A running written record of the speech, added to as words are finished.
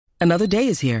Another day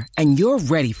is here, and you're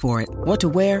ready for it. What to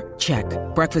wear? Check.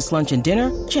 Breakfast, lunch, and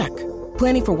dinner? Check.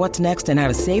 Planning for what's next and how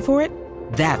to save for it?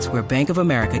 That's where Bank of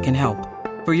America can help.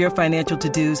 For your financial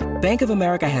to-dos, Bank of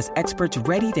America has experts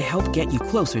ready to help get you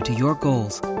closer to your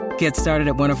goals. Get started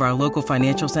at one of our local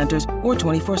financial centers or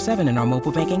 24/7 in our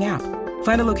mobile banking app.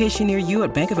 Find a location near you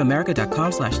at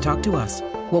bankofamerica.com/talktous.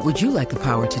 What would you like the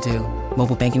power to do?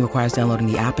 Mobile banking requires downloading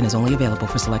the app and is only available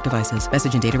for select devices.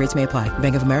 Message and data rates may apply.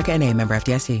 Bank of America N.A., member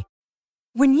FDIC.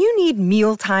 When you need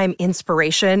mealtime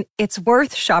inspiration, it's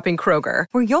worth shopping Kroger,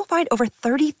 where you'll find over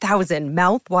 30,000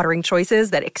 mouth-watering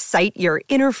choices that excite your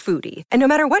inner foodie. And no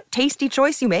matter what tasty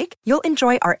choice you make, you'll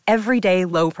enjoy our everyday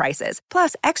low prices,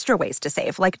 plus extra ways to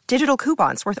save, like digital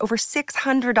coupons worth over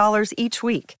 $600 each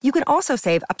week. You can also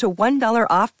save up to $1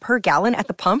 off per gallon at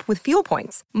the pump with fuel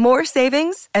points. More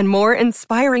savings and more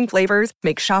inspiring flavors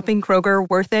make shopping Kroger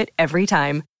worth it every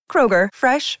time. Kroger,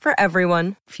 fresh for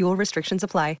everyone. Fuel restrictions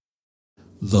apply.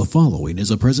 The following is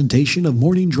a presentation of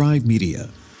Morning Drive Media.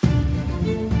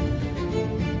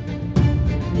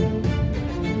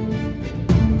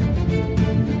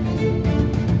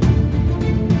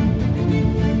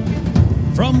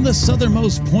 From the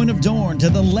southernmost point of Dorne to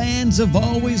the lands of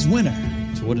always winter,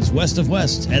 to what is west of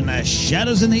west and the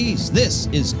shadows in the east, this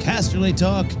is Casterly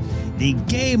Talk, the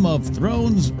Game of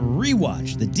Thrones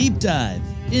rewatch, the deep dive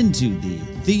into the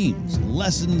themes,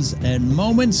 lessons, and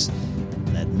moments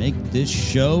that make this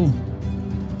show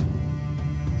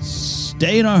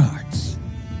stay in our hearts.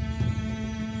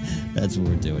 That's what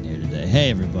we're doing here today. Hey,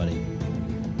 everybody.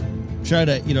 I'm trying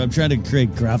to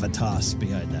create gravitas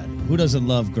behind that. Who doesn't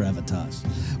love gravitas?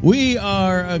 We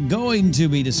are going to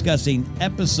be discussing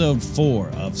episode 4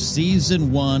 of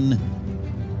season 1.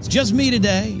 It's just me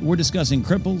today. We're discussing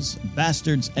cripples,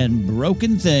 bastards, and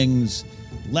broken things.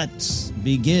 Let's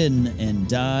begin and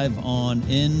dive on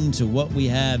into what we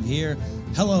have here.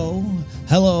 Hello.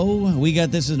 We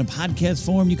got this in a podcast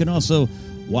form. You can also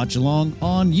watch along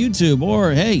on YouTube.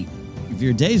 Or, hey, if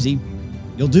you're Daisy,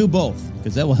 you'll do both,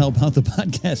 because that will help out the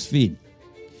podcast feed.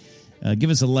 Give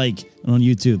us a like on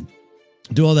YouTube.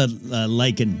 Do all that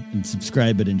liking and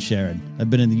subscribing and sharing. I've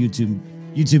been in the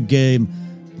YouTube game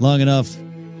long enough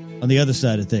on the other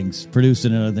side of things,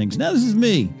 producing and other things. Now this is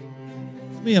me.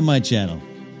 It's me on my channel.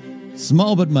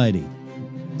 Small but mighty.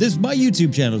 My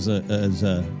YouTube channel is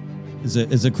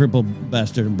a crippled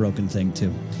bastard and broken thing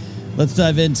too. Let's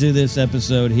dive into this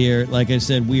episode here. Like I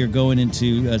said, we are going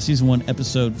into season 1,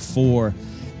 episode 4,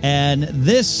 and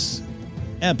this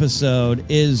episode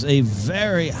is I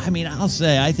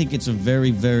think it's a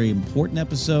very, very important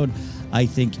episode. I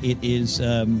think it is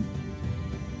one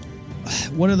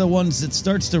of the ones that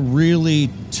starts to really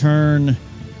turn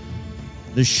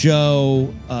the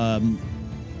show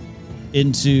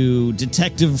into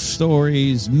detective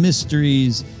stories,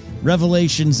 mysteries,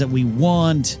 revelations that we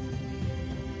want,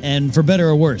 and for better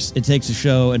or worse, it takes a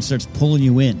show and starts pulling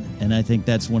you in. And I think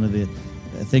that's one of the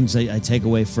things I take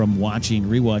away from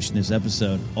rewatching this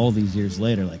episode all these years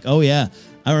later. Like, oh yeah,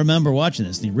 I remember watching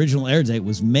this. The original air date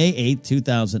was May 8th,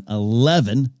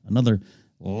 2011, another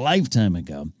lifetime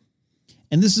ago.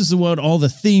 And this is what all the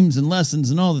themes and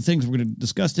lessons and all the things we're going to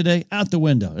discuss today out the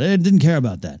window. I didn't care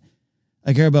about that.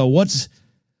 I care about what's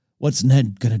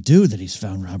Ned going to do that he's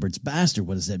found Robert's bastard?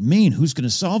 What does that mean? Who's going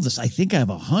to solve this? I think I have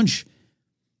a hunch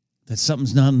that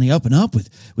something's not on the up and up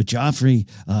with Joffrey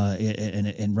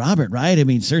and Robert, right? I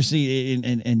mean, Cersei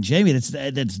and Jaime,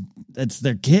 that's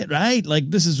their kid, right? Like,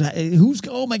 this is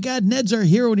oh my God, Ned's our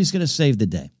hero and he's going to save the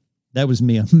day. That was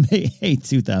me on May 8,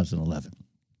 2011.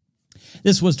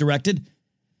 This was directed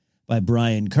by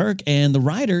Brian Kirk, and the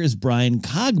writer is Brian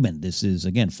Cogman. This is,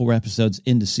 again, 4 episodes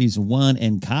into season 1,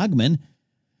 and Cogman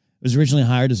was originally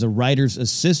hired as a writer's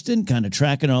assistant, kind of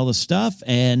tracking all the stuff,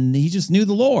 and he just knew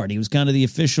the lore. He was kind of the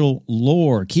official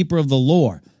lore, keeper of the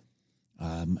lore.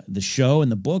 The show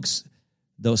and the books,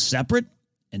 though separate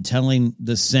and telling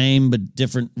the same but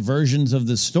different versions of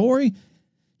the story,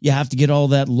 you have to get all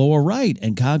that lore right,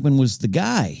 and Cogman was the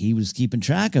guy. He was keeping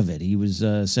track of it. He was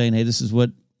saying, hey, this is what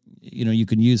you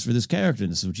can use for this character,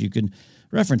 and this is what you can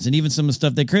reference. And even some of the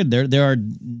stuff they created, there are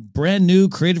brand new,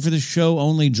 created for the show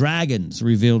only dragons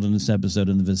revealed in this episode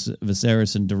in the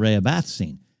Viserys and Doreah bath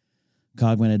scene.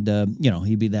 Cogman had,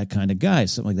 he'd be that kind of guy,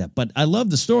 something like that. But I love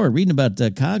the story, reading about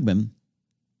Cogman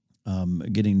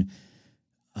getting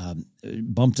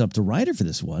bumped up to writer for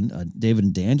this one. David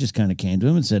and Dan just kind of came to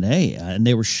him and said, hey, and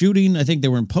they were shooting, I think they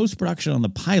were in post-production on the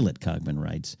pilot, Cogman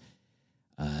writes,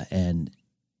 and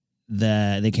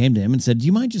they came to him and said, do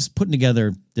you mind just putting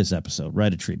together this episode,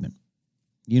 write a treatment?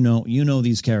 You know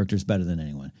these characters better than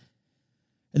anyone.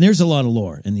 And there's a lot of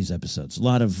lore in these episodes, a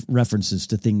lot of references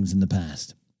to things in the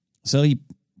past. So he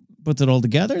puts it all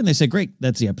together, and they say, "Great,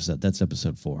 that's the episode. That's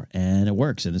episode 4," and it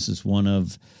works. And this is one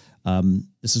of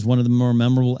the more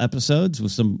memorable episodes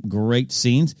with some great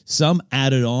scenes. Some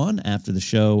added on after the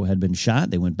show had been shot.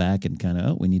 They went back and kind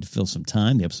of, we need to fill some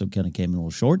time. The episode kind of came in a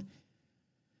little short.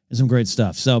 And some great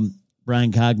stuff. So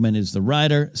Brian Cogman is the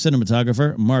writer,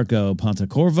 cinematographer, Marco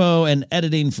Pontecorvo, and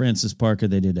editing, Francis Parker.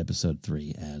 They did episode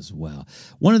 3 as well.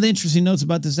 One of the interesting notes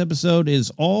about this episode is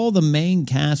all the main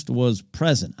cast was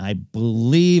present. I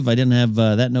believe, I didn't have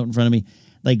that note in front of me,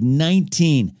 like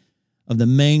 19 of the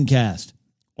main cast,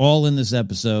 all in this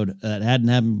episode. That hadn't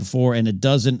happened before, and it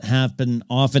doesn't happen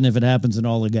often if it happens at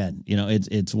all again. You know,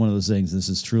 it's one of those things. This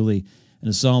is truly an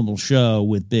ensemble show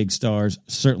with big stars.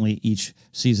 Certainly each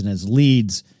season has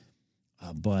leads,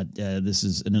 but this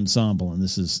is an ensemble, and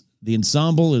the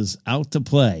ensemble is out to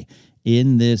play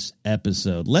in this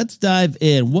episode. Let's dive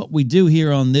in. What we do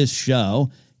here on this show,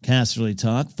 Casterly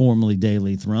Talk, formerly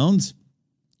Daily Thrones,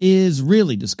 is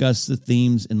really discuss the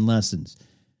themes and lessons.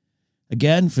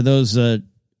 Again, for those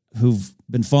who've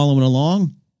been following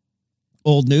along,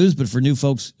 old news, but for new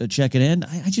folks checking in,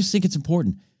 I just think it's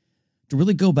important to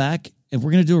really go back. If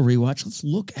we're going to do a rewatch, let's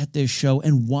look at this show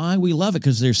and why we love it,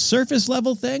 because there's surface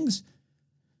level things,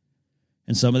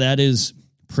 and some of that is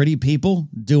pretty people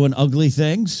doing ugly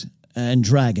things, and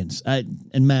dragons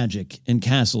and magic and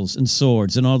castles and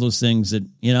swords and all those things that,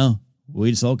 you know, we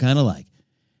just all kind of like.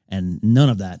 And none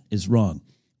of that is wrong.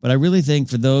 But I really think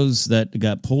for those that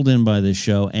got pulled in by this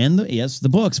show, and the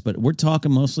books, but we're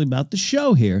talking mostly about the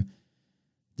show here,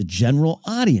 the general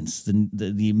audience,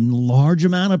 the large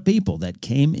amount of people that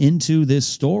came into this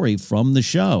story from the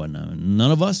show, and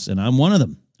none of us, and I'm one of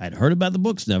them. I'd heard about the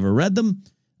books, never read them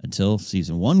until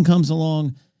season 1 comes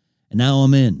along, and now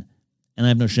I'm in, and I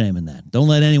have no shame in that. Don't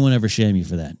let anyone ever shame you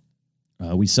for that.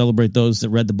 We celebrate those that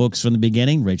read the books from the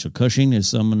beginning. Rachel Cushing is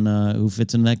someone who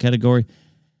fits in that category.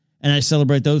 And I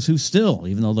celebrate those who still,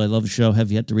 even though they love the show,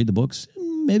 have yet to read the books.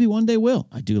 Maybe one day will.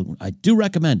 I do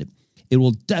recommend it. It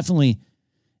will definitely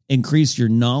increase your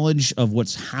knowledge of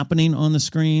what's happening on the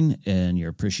screen and your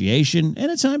appreciation.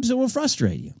 And at times it will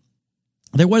frustrate you.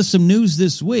 There was some news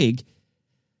this week.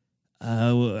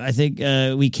 I think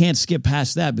we can't skip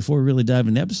past that before we really dive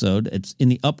into the episode. It's in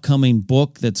the upcoming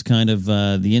book that's kind of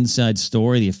the inside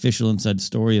story, the official inside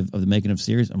story of the making of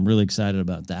series. I'm really excited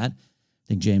about that. I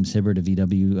think James Hibbert of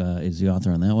VW is the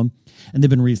author on that one. And they've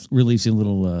been releasing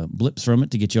little blips from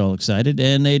it to get you all excited.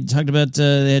 And they talked about,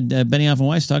 they had Benioff and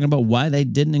Weiss talking about why they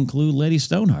didn't include Lady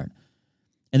Stoneheart.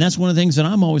 And that's one of the things that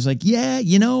I'm always like, yeah,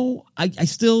 you know, I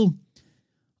still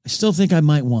think I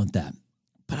might want that.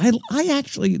 But I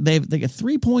actually, they have a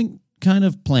 3-point kind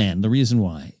of plan. The reason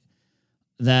why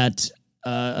that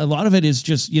a lot of it is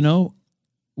just, you know,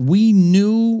 we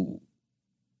knew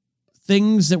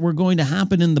things that were going to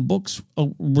happen in the books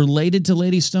related to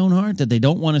Lady Stoneheart that they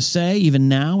don't want to say even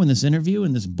now in this interview,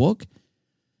 in this book,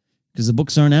 because the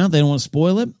books aren't out. They don't want to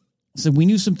spoil it. So we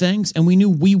knew some things, and we knew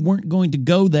we weren't going to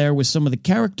go there with some of the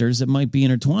characters that might be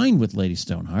intertwined with Lady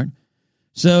Stoneheart.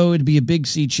 So it'd be a big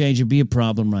sea change. It'd be a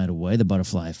problem right away, the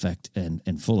butterfly effect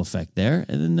and full effect there.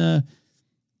 And then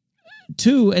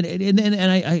two, and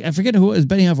I forget who it was,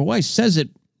 Benioff or Weiss, says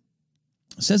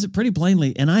it pretty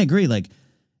plainly, and I agree. Like,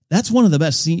 that's one of the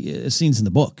best scenes in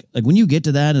the book. Like, when you get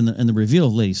to that and the reveal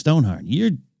of Lady Stoneheart,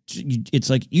 it's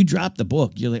like you drop the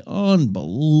book. You're like,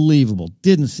 unbelievable.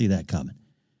 Didn't see that coming.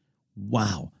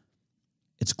 Wow.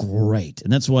 It's great.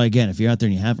 And that's why, again, if you're out there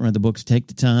and you haven't read the books, take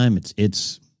the time.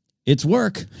 It's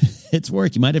work. It's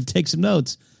work. You might have to take some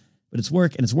notes, but it's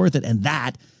work and it's worth it. And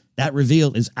that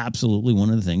reveal is absolutely one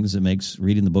of the things that makes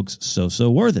reading the books so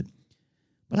worth it.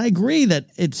 But I agree that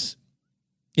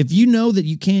if you know that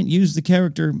you can't use the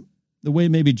character the way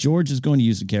maybe George is going to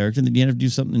use the character, and that you have to do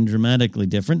something dramatically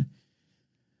different,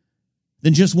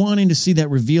 then just wanting to see that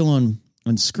reveal on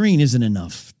screen isn't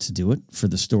enough to do it for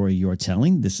the story you're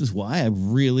telling. This is why I've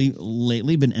really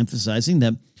lately been emphasizing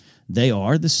that they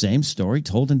are the same story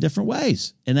told in different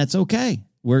ways, and that's okay.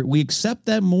 We accept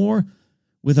that more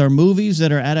with our movies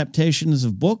that are adaptations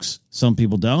of books. Some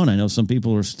people don't. I know some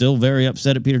people are still very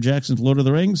upset at Peter Jackson's Lord of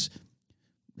the Rings.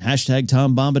 Hashtag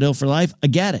Tom Bombadil for life. I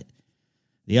get it.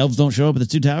 The elves don't show up at the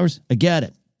Two Towers. I get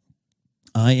it.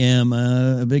 I am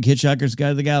a big Hitchhiker's Guide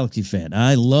to the Galaxy fan.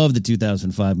 I love the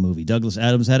 2005 movie. Douglas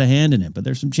Adams had a hand in it, but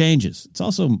there's some changes. It's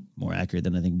also more accurate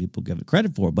than I think people give it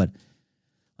credit for, but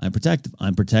I'm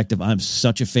protective. I'm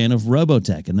such a fan of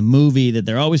Robotech, and the movie that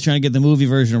they're always trying to get the movie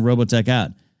version of Robotech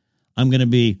out. I'm going to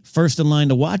be first in line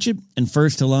to watch it and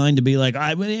first in line to be like,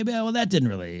 well, that didn't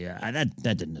really, that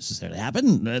didn't necessarily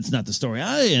happen. That's not the story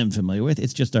I am familiar with.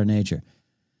 It's just our nature.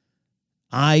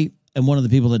 I am one of the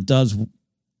people that does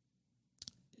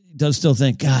does still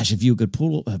think, gosh, if you could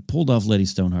have pulled off Lady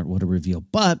Stoneheart, what a reveal.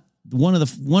 But one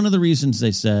of the reasons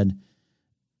they said,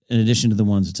 in addition to the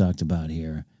ones I talked about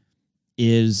here,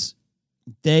 is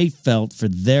they felt for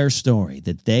their story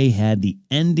that they had the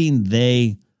ending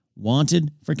they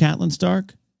wanted for Catelyn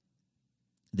Stark.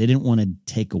 They didn't want to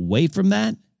take away from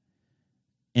that.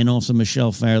 And also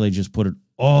Michelle Fairley just put it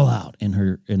all out in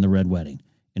the Red Wedding,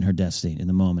 in her death scene, in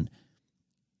the moment.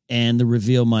 And the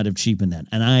reveal might have cheapened that.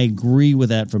 And I agree with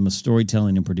that from a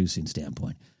storytelling and producing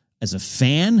standpoint. As a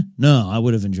fan, no, I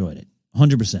would have enjoyed it.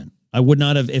 100%. I would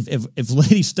not have, if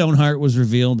Lady Stoneheart was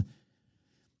revealed,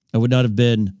 I would not have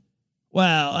been,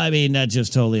 well, I mean, that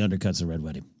just totally undercuts the Red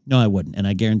Wedding. No, I wouldn't. And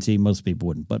I guarantee most people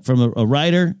wouldn't. But from a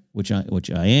writer, which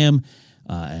I am,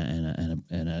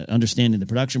 and understanding the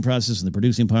production process and the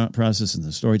producing process and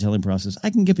the storytelling process, I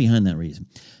can get behind that reason.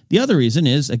 The other reason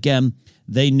is, again,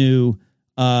 they knew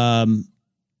that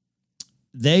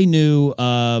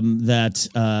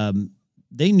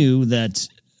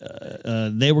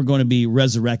they were going to be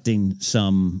resurrecting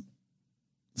some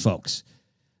folks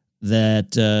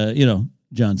that,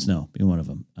 Jon Snow being one of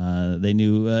them. They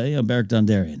knew, Beric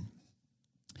Dondarrion.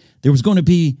 There was going to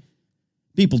be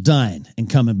people dying and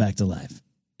coming back to life.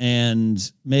 And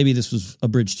maybe this was a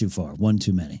bridge too far, one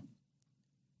too many.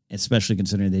 Especially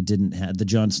considering they didn't have, the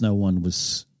Jon Snow one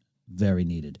was very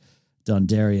needed.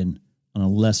 Dondarrion on a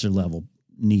lesser level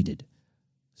needed.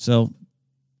 So,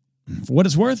 for what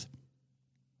it's worth,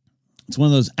 it's one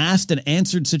of those asked and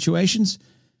answered situations.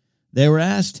 They were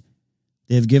asked,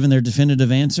 they have given their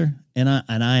definitive answer, and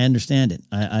I understand it.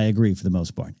 I agree for the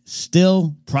most part.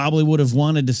 Still, probably would have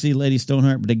wanted to see Lady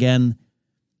Stoneheart, but again,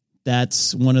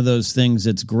 that's one of those things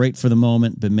that's great for the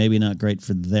moment, but maybe not great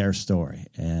for their story.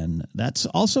 And that's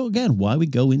also, again, why we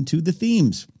go into the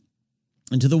themes,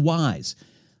 into the whys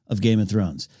of Game of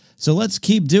Thrones. So let's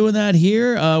keep doing that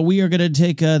here. We are going to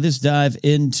take this dive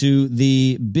into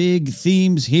the big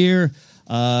themes here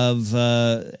of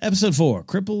episode 4,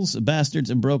 Cripples, Bastards,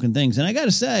 and Broken Things. And I got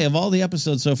to say, of all the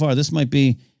episodes so far, this might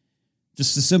be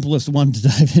just the simplest one to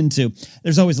dive into.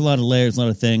 There's always a lot of layers, a lot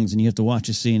of things, and you have to watch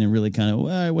a scene and really kind of,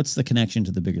 well, what's the connection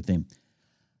to the bigger theme?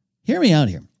 Hear me out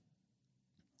here.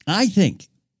 I think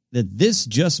that this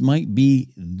just might be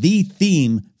the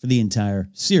theme for the entire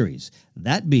series,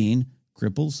 that being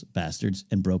Cripples, Bastards,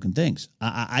 and Broken Things.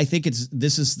 I think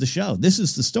this is the show. This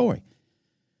is the story.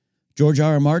 George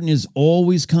R.R. Martin is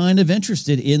always kind of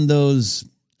interested in those,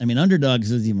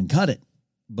 underdogs doesn't even cut it,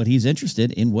 but he's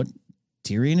interested in what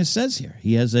Tyrion says here.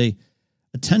 He has a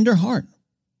tender heart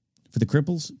for the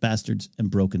Cripples, Bastards,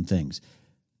 and Broken Things.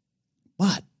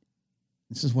 But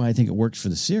this is why I think it works for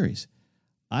the series.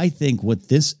 I think what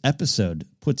this episode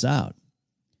puts out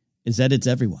is that it's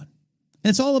everyone. And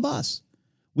it's all of us.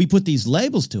 We put these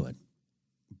labels to it.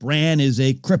 Bran is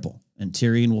a cripple, and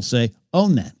Tyrion will say,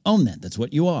 own that. That's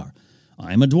what you are.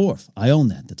 I'm a dwarf. I own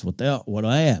that. That's what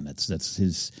I am. That's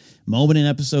his moment in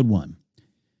episode 1.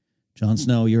 Jon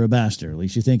Snow, you're a bastard. At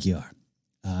least you think you are.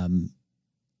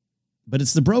 But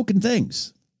it's the broken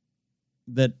things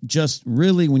that just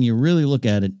really, when you really look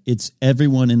at it, it's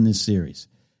everyone in this series.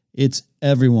 It's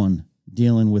everyone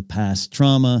dealing with past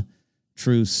trauma,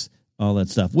 truce, all that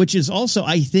stuff, which is also,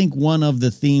 I think, one of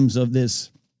the themes of this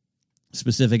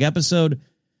specific episode.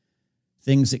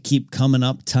 Things that keep coming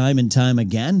up time and time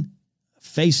again,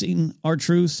 facing our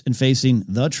truths and facing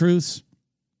the truths.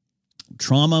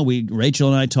 Trauma, Rachel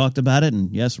and I talked about it,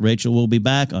 and yes, Rachel will be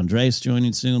back. Andres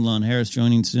joining soon, Lon Harris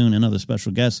joining soon, and other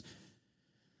special guests.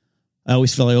 I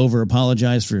always feel I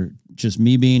over-apologize for just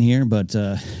me being here, but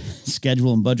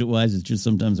schedule and budget-wise, it's just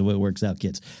sometimes the way it works out,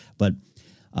 kids. But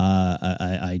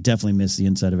I definitely miss the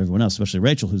inside of everyone else, especially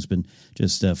Rachel, who's been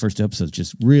just first 2 episodes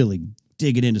just really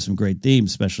digging into some great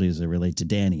themes, especially as they relate to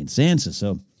Dany and Sansa.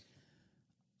 So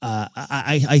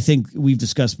I think we've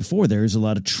discussed before, there is a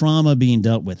lot of trauma being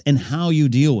dealt with and how you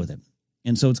deal with it.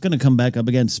 And so it's going to come back up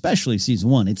again, especially season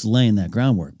 1. It's laying that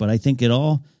groundwork. But I think it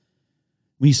all,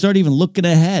 when you start even looking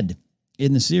ahead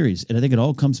in the series, and I think it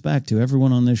all comes back to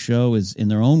everyone on this show is in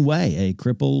their own way a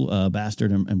cripple,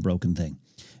 bastard, and broken thing.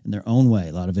 In their own way,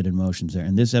 a lot of it in emotions there.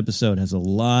 And this episode has a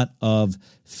lot of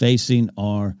facing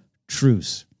our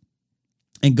truths.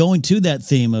 And going to that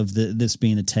theme of this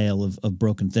being a tale of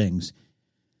broken things,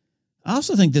 I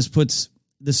also think this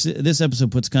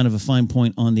episode puts kind of a fine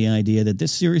point on the idea that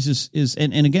this series is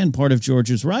and again, part of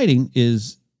George's writing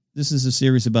is this is a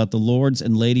series about the lords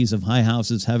and ladies of high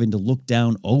houses having to look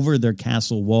down over their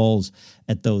castle walls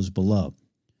at those below.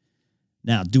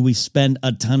 Now, do we spend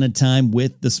a ton of time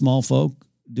with the small folk?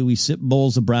 do we sip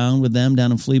bowls of brown with them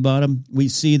down in Flea Bottom? We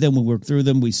see them, we work through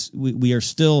them. We are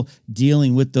still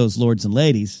dealing with those lords and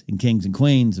ladies and kings and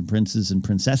queens and princes and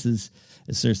princesses,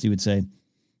 as Cersei would say.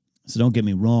 So don't get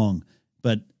me wrong,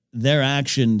 but their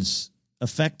actions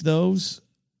affect those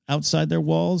outside their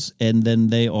walls, and then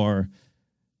they are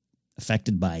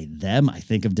affected by them. I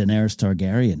think of Daenerys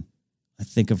Targaryen. I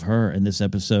think of her in this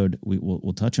episode.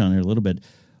 We'll touch on her a little bit,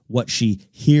 what she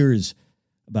hears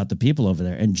about the people over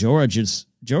there. And Jorah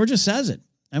just says it.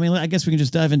 I mean, I guess we can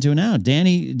just dive into it now.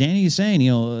 Danny is saying,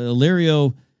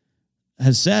 Illyrio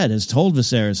has told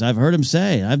Viserys, I've heard him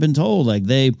say, I've been told, like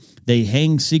they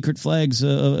hang secret flags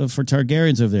for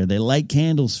Targaryens over there. They light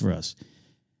candles for us.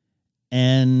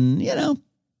 And,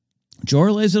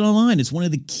 Jorah lays it on line. It's one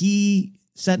of the key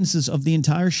sentences of the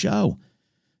entire show.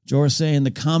 Jorah saying,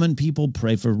 the common people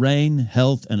pray for rain,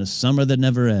 health, and a summer that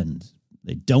never ends.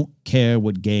 They don't care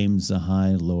what games the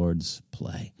High Lords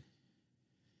play.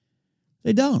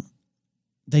 They don't.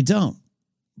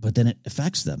 But then it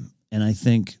affects them. And I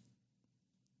think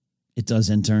it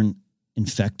does in turn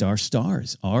infect our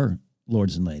stars, our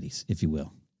lords and ladies, if you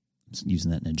will. I'm using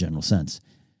that in a general sense.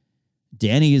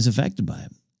 Dany is affected by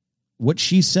it. What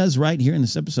she says right here in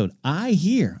this episode, I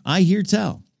hear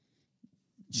tell.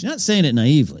 She's not saying it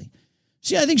naively.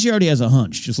 I think she already has a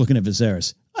hunch, just looking at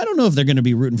Viserys. I don't know if they're going to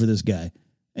be rooting for this guy.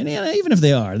 And even if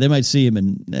they are, they might see him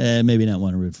and maybe not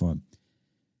want to root for him.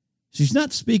 She's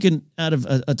not speaking out of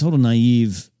a total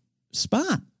naive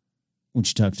spot when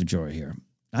she talks to Jorah here.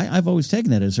 I've always taken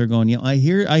that as her going, I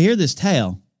hear this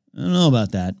tale. I don't know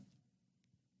about that.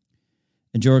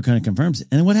 And Jorah kind of confirms it.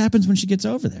 And what happens when she gets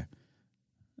over there?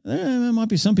 There might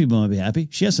be some people might be happy.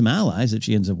 She has some allies that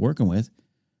she ends up working with.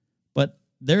 But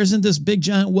there isn't this big,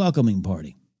 giant welcoming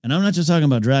party. And I'm not just talking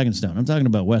about Dragonstone. I'm talking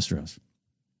about Westeros.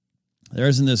 There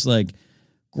isn't this,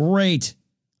 great,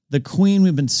 the queen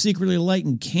we've been secretly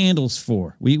lighting candles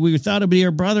for. We thought it'd be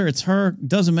her brother. It's her.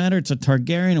 Doesn't matter. It's a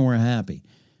Targaryen, and we're happy.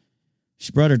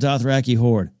 She brought her Dothraki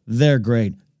horde. They're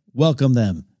great. Welcome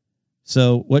them.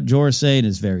 So what Jorah's saying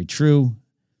is very true.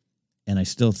 And I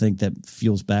still think that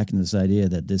fuels back into this idea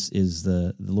that this is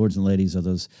the lords and ladies of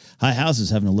those high houses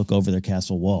having to look over their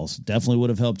castle walls. Definitely would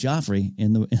have helped Joffrey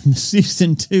in the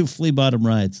season 2 Flea Bottom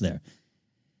riots there.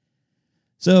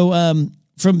 So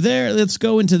from there, let's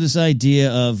go into this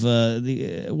idea of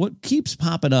what keeps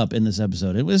popping up in this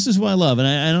episode. This is what I love, and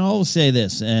I'll always say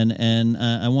this, and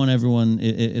I want everyone,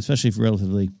 especially if you're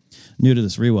relatively new to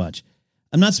this rewatch.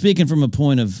 I'm not speaking from a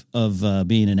point of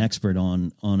being an expert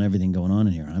on everything going on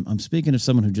in here. I'm speaking of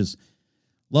someone who just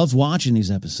loves watching these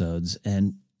episodes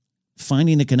and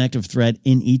finding the connective thread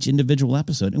in each individual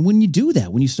episode. And when you do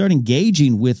that, when you start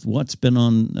engaging with what's been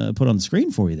put on the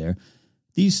screen for you there,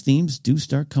 these themes do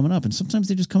start coming up. And sometimes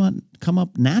they just come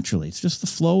up naturally. It's just the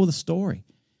flow of the story.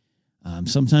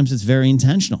 Sometimes it's very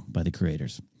intentional by the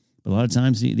creators. But a lot of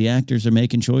times the actors are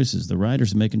making choices. The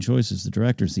writers are making choices. The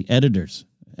directors, the editors.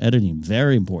 Editing,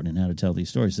 very important in how to tell these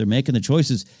stories. They're making the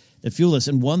choices that fuel us.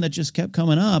 And one that just kept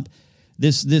coming up,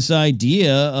 this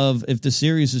idea of if the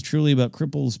series is truly about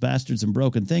cripples, bastards, and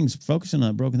broken things, focusing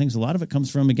on broken things, a lot of it comes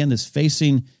from, again, this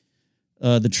facing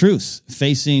the truth,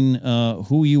 facing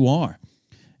who you are.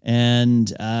 And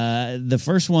the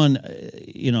first one,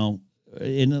 in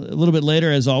a little bit later,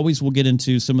 as always, we'll get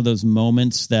into some of those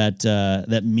moments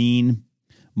that mean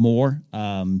more.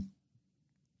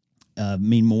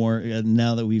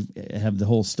 Now that we have the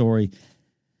whole story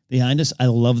behind us. I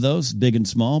love those, big and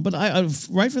small. But I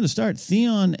right from the start,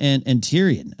 Theon and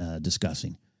Tyrion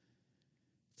discussing.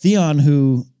 Theon,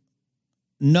 who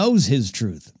knows his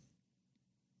truth.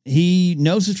 He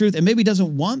knows the truth and maybe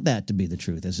doesn't want that to be the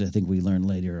truth, as I think we learn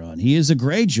later on. He is a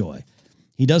Greyjoy.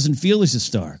 He doesn't feel he's a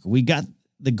Stark. We got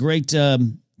the great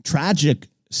tragic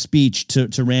speech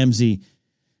to Ramsay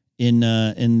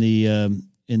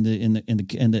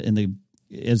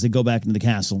as they go back into the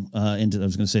castle, I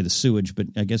was going to say the sewage, but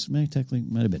I guess technically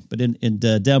might have been. But in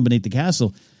down beneath the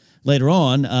castle later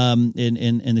on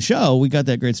in the show, we got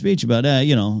that great speech about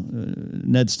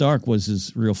Ned Stark was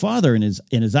his real father in his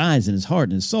eyes, in his heart,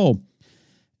 and his soul,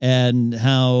 and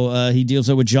how he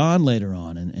deals with Jon later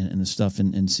on, and the stuff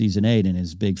in season 8 and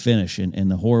his big finish,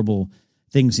 and the horrible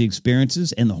things he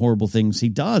experiences and the horrible things he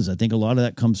does. I think a lot of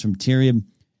that comes from Tyrion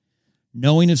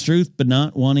knowing his truth, but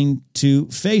not wanting to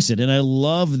face it. And I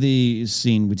love the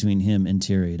scene between him and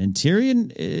Tyrion. And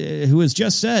Tyrion, who has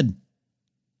just said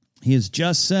he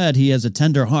has a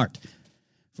tender heart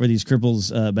for these cripples,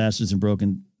 bastards, and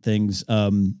broken things.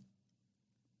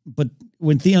 But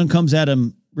when Theon comes at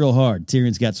him real hard,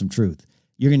 Tyrion's got some truth.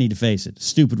 You're going to need to face it.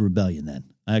 Stupid rebellion then.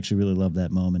 I actually really love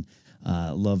that moment.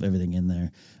 Love everything in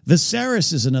there.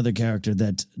 Viserys is another character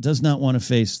that does not want to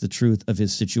face the truth of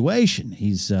his situation.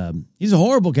 He's a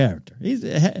horrible character.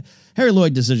 Harry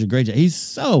Lloyd does such a great job. He's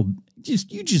so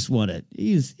you just want it.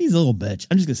 He's a little bitch.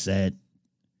 I'm just gonna say it.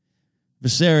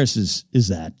 Viserys is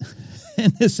that.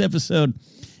 In this episode,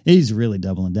 he's really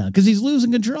doubling down because he's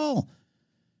losing control.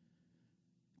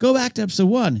 Go back to episode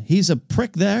 1. He's a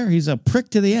prick there. He's a prick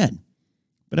to the end.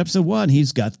 But episode 1,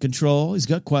 he's got control. He's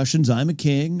got questions. I'm a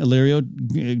king.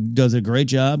 Illyrio does a great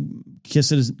job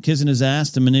kissing his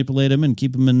ass to manipulate him and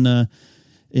keep him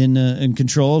in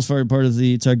control as far as part of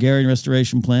the Targaryen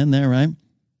restoration plan there, right?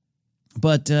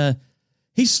 But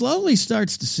he slowly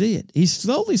starts to see it. He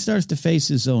slowly starts to face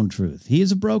his own truth. He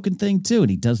is a broken thing too, and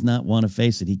he does not want to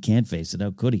face it. He can't face it.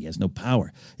 How could he? He has no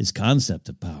power. His concept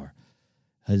of power.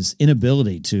 His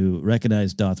inability to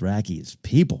recognize Dothraki as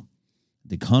people,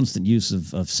 the constant use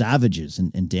of savages,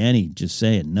 and Dany just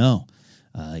saying, no,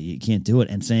 you can't do it,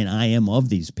 and saying, I am of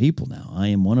these people now. I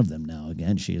am one of them now.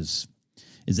 Again, she is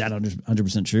that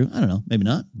 100% true? I don't know, maybe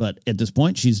not, but at this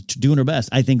point, she's doing her best.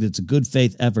 I think it's a good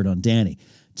faith effort on Dany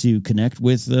to connect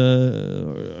with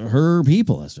her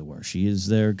people, as it were. She is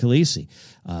their Khaleesi,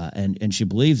 and she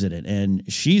believes in it, and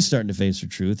she's starting to face her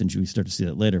truth, and we start to see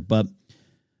that later, but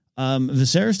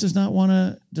Viserys does not want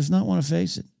to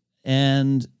face it,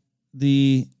 and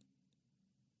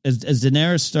as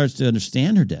Daenerys starts to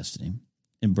understand her destiny,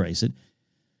 embrace it,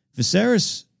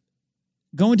 Viserys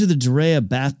going to the Doreah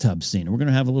bathtub scene. We're going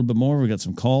to have a little bit more. We got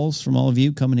some calls from all of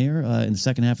you coming here in the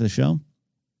second half of the show.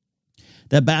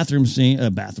 That bathtub scene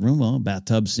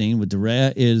with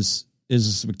Doreah is a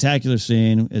spectacular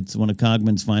scene. It's one of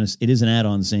Cogman's finest. It is an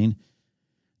add-on scene.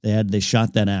 They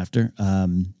shot that after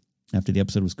the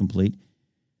episode was complete.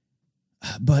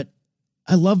 But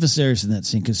I love Viserys in that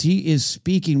scene because he is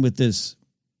speaking with this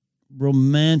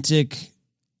romantic,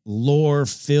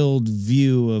 lore-filled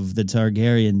view of the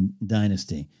Targaryen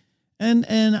dynasty. And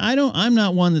I'm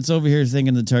not one that's over here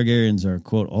thinking the Targaryens are,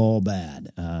 quote, all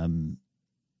bad.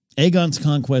 Aegon's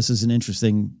conquest is an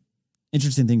interesting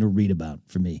thing to read about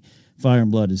for me. Fire and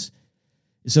Blood is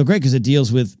so great because it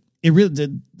deals with it. Really,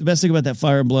 the best thing about that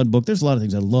Fire and Blood book, there's a lot of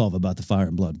things I love about the Fire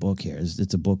and Blood book here.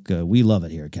 It's a book, we love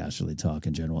it here at Casterly Talk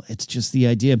in general. It's just the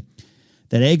idea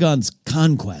that Aegon's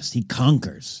conquest, he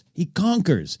conquers,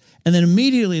 and then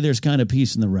immediately there's kind of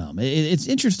peace in the realm. It's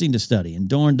interesting to study, and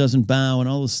Dorne doesn't bow and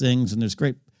all those things, and there's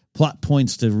great plot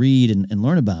points to read and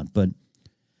learn about, but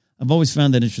I've always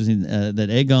found that interesting that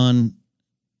Aegon,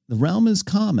 the realm is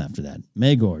calm after that.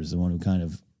 Maegor is the one who kind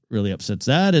of really upsets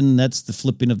that, and that's the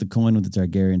flipping of the coin with the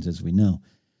Targaryens, as we know.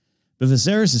 But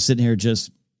Viserys is sitting here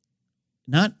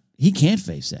he can't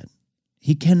face that.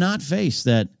 He cannot face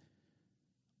that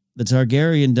the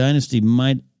Targaryen dynasty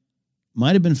might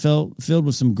have been filled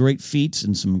with some great feats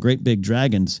and some great big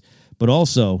dragons, but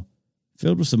also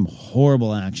filled with some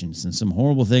horrible actions and some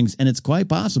horrible things. And it's quite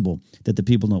possible that the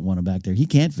people don't want him back there. He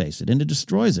can't face it, and it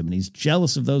destroys him. And he's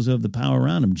jealous of those who have the power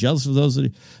around him, jealous of those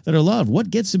that are loved. What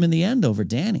gets him in the end over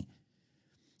Dany?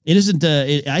 It isn't.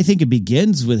 I think it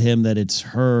begins with him that it's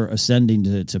her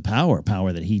ascending to power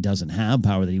that he doesn't have,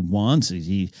 power that he wants.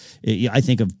 I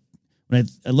think of when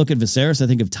I look at Viserys, I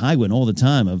think of Tywin all the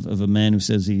time, of a man who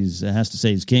says has to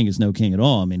say he's king is no king at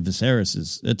all. I mean,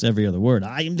 Viserys that's every other word.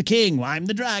 I am the king. I'm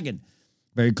the dragon.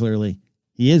 Very clearly,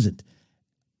 he isn't.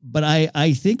 But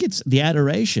I think it's the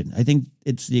adoration. I think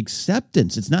it's the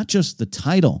acceptance. It's not just the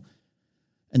title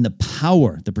and the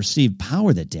power, the perceived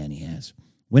power that Dany has.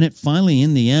 When it finally,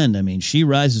 in the end, I mean, she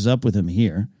rises up with him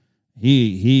here.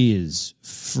 He is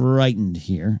frightened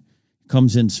here.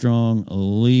 Comes in strong,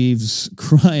 leaves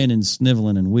crying and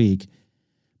sniveling and weak.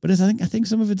 But I think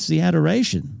some of it's the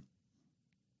adoration.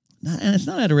 And it's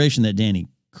not adoration that Dany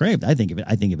craved. I think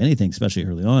of anything, especially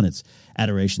early on, it's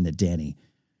adoration that Dany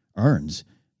earns.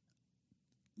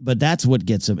 But that's what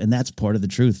gets him, and that's part of the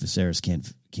truth Viserys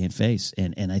can't face.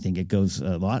 And I think it goes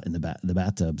a lot in the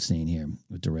bathtub scene here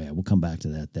with Doreah. We'll come back to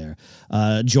that there.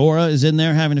 Jorah is in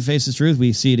there having to face the truth.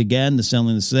 We see it again, the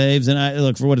selling the slaves. And I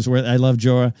look, for what it's worth, I love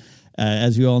Jorah.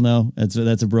 As you all know,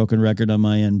 that's a broken record on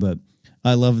my end, but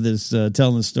I love this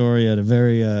telling the story at a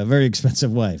very very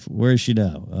expensive wife. Where is she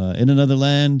now? In another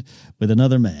land with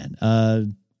another man.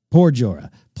 Poor Jorah.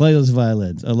 Play those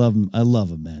violins. I love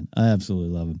him, man. I absolutely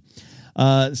love him.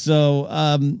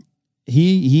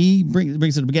 He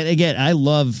brings it up again. I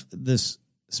love this,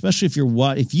 especially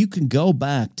if you can go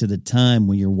back to the time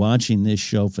when you're watching this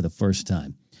show for the first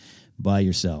time by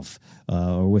yourself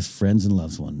or with friends and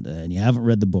loved ones, and you haven't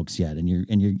read the books yet, and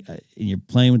you're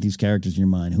playing with these characters in your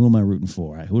mind. Who am I rooting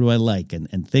for? Who do I like?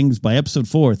 And things by episode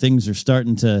 4, things are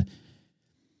starting to.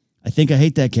 I think I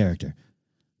hate that character.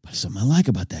 But something I like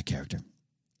about that character.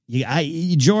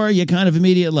 Jorah, you kind of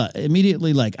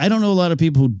immediately like. I don't know a lot of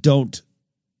people who don't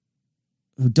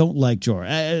like Jorah.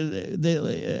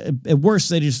 At worst,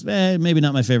 they just maybe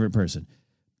not my favorite person.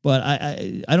 But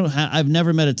I've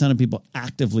never met a ton of people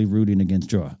actively rooting against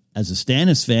Jorah. As a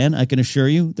Stannis fan, I can assure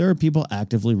you there are people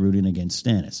actively rooting against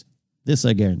Stannis. This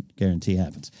I guarantee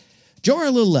happens. Jorah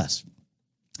a little less.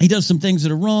 He does some things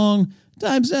that are wrong.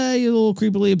 Times you're a little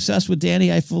creepily obsessed with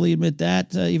Dany. I fully admit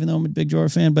that, even though I'm a big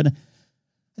Jorah fan. But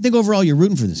I think overall you're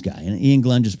rooting for this guy. And Ian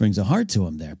Glenn just brings a heart to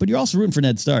him there. But you're also rooting for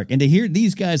Ned Stark. And to hear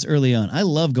these guys early on, I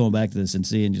love going back to this and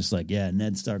seeing just like, yeah,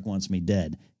 Ned Stark wants me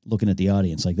dead. Looking at the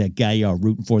audience, like that guy y'all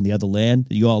rooting for in the other land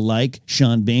that you all like,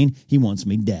 Sean Bean, he wants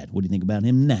me dead. What do you think about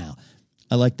him now?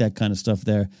 I like that kind of stuff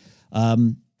there.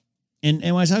 And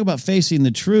when I talk about facing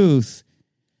the truth,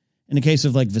 in the case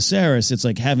of like Viserys, it's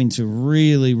like having to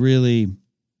really, really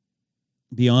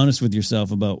be honest with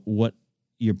yourself about what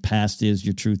your past is,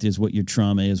 your truth is, what your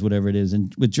trauma is, whatever it is.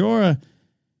 And with Jorah,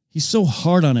 he's so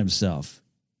hard on himself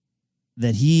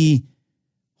that he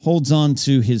holds on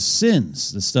to his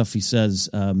sins, the stuff he says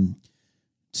in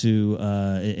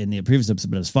the previous episode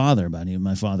about his father, about him.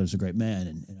 My father's a great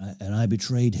man, and I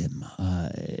betrayed him.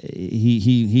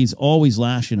 He's always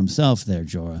lashing himself there,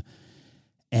 Jorah.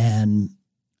 And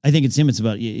I think it's him. It's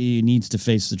about he needs to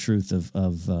face the truth of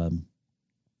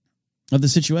the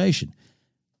situation,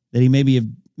 that he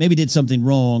maybe did something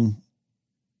wrong,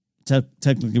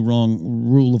 technically wrong,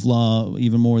 rule of law,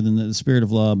 even more than the spirit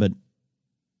of law, but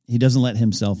he doesn't let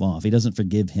himself off. He doesn't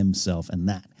forgive himself, and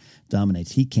that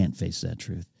dominates. He can't face that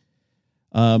truth.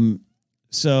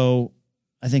 So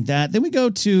I think that. Then we go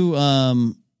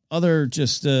to other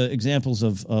just examples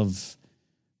of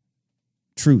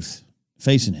truth,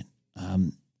 facing it.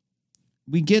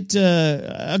 We get.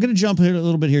 I'm going to jump here a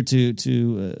little bit here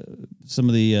to some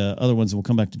of the other ones, and we'll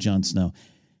come back to Jon Snow.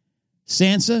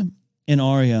 Sansa and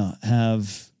Arya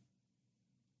have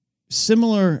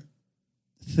similar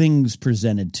things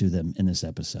presented to them in this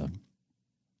episode,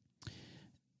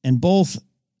 and both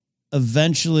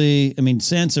eventually. I mean,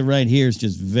 Sansa right here is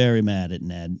just very mad at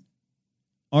Ned.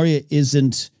 Arya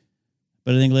isn't,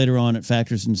 but I think later on it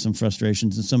factors in some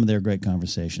frustrations and some of their great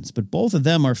conversations. But both of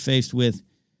them are faced with.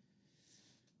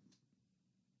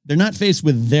 They're not faced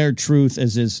with their truth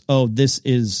as is, oh, this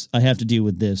is, I have to deal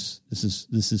with this. This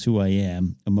is who I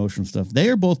am, emotional stuff. They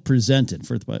are both presented,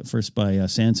 first by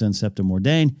Sansa and Septa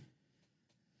Mordane.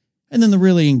 And then the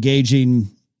really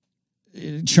engaging,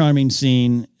 charming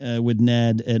scene with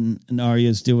Ned and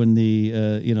Arya's doing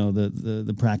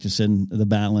the practicing the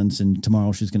balance, and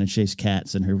tomorrow she's going to chase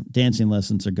cats, and her dancing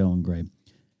lessons are going great.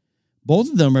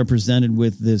 Both of them are presented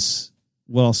with this,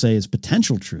 what I'll say is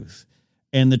potential truth.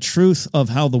 And the truth of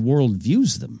how the world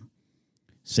views them.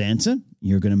 Sansa,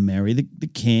 you're going to marry the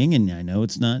king, and I know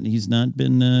he's not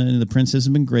been, the prince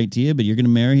hasn't been great to you, but you're going to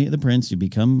marry the prince, you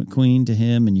become a queen to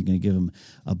him, and you're going to give him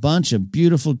a bunch of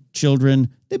beautiful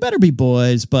children. They better be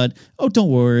boys, but, don't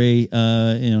worry.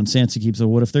 And Sansa keeps,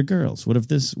 what if they're girls?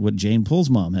 What Jane Pool's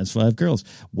mom has 5 girls?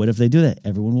 What if they do that?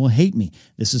 Everyone will hate me.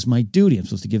 This is my duty. I'm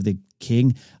supposed to give the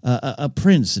king a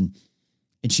prince. And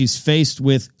she's faced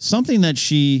with something that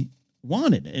she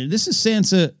wanted. And this is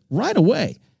Sansa right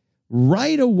away,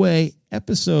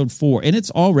 episode 4. And it's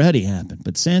already happened.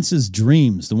 But Sansa's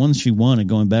dreams, the ones she wanted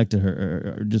going back to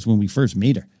her, or just when we first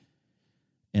meet her,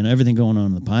 and everything going on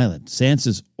in the pilot,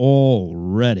 Sansa's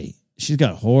already, she's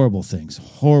got horrible things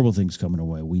coming her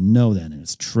way. We know that, and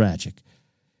it's tragic.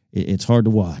 It's hard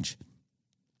to watch.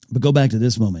 But go back to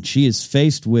this moment. She is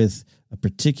faced with a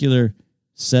particular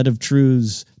set of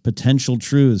truths, potential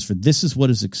truths, for this is what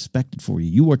is expected for you.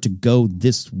 You are to go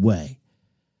this way.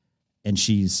 And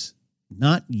she's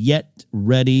not yet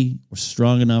ready or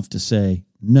strong enough to say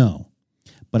no.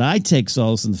 But I take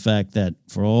solace in the fact that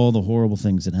for all the horrible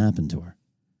things that happened to her,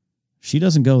 she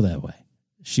doesn't go that way.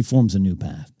 She forms a new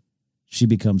path. She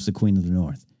becomes the Queen of the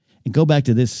North. And go back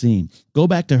to this scene. Go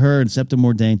back to her and Septa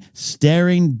Mordane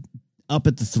staring up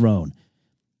at the throne.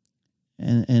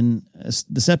 And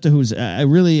the Septa, who's I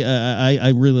really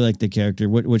like the character.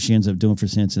 What she ends up doing for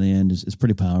Sansa in the end is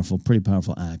pretty powerful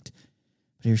act.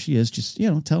 But here she is, just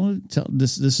tell her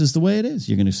this is the way it is.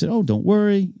 You're going to say, oh, don't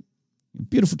worry,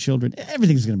 beautiful children,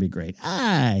 everything's going to be great.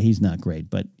 He's not great,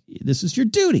 but this is your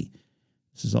duty.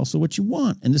 This is also what you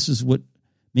want, and this is what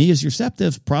me as your Septa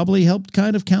have probably helped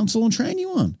kind of counsel and train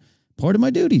you on. Part of my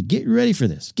duty. Get you ready for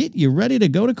this. Get you ready to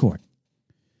go to court.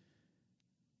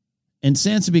 And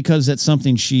Sansa, because that's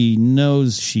something she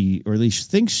knows or at least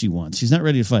thinks she wants, she's not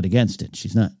ready to fight against it.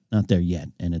 She's not there yet,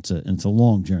 and it's a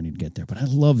long journey to get there. But I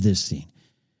love this scene.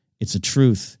 It's a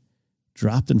truth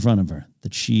dropped in front of her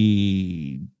that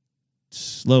she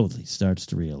slowly starts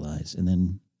to realize, and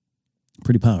then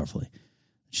pretty powerfully,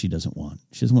 she doesn't want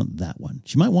that one.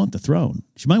 She might want the throne.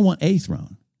 She might want a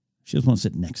throne. She doesn't want to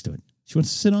sit next to it. She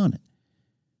wants to sit on it.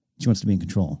 She wants to be in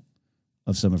control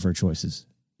of some of her choices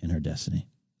and her destiny.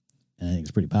 And I think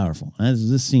it's pretty powerful.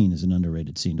 This scene is an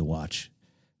underrated scene to watch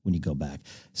when you go back.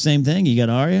 Same thing, you got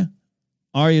Arya.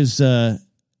 Arya's plain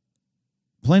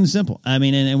and simple. I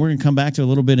mean, and we're going to come back to a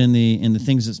little bit in the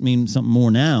things that mean something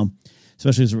more now,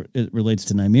 especially as it relates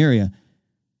to Nymeria.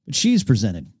 But she's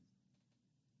presented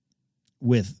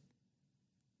with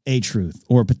a truth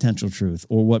or a potential truth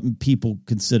or what people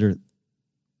consider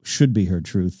should be her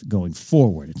truth going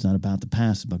forward. It's not about the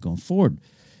past, it's about going forward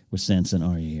with Sansa and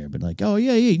Arya here. But like, oh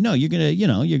yeah, no, you're gonna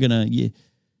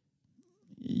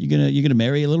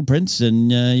marry a little prince,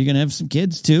 and you're gonna have some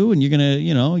kids too, and you're gonna,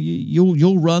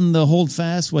 you'll run the hold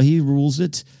fast while he rules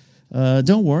it.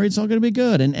 Don't worry, it's all gonna be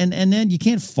good. And then you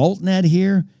can't fault Ned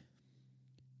here.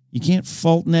 You can't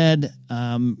fault Ned.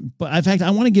 But in fact, I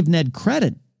want to give Ned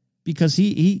credit because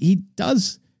he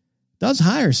does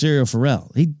hire Syrio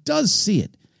Forel. He does see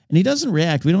it. And he doesn't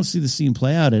react. We don't see the scene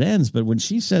play out. It ends. But when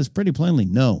she says pretty plainly,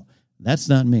 no, that's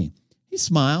not me, he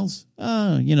smiles.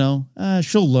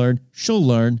 She'll learn. She'll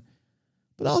learn.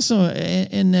 But also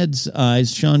in Ned's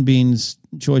eyes, Sean Bean's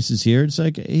choices here, it's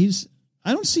like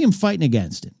I don't see him fighting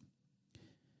against it.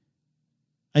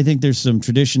 I think there's some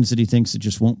traditions that he thinks that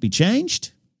just won't be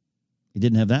changed. He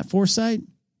didn't have that foresight.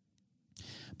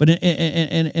 But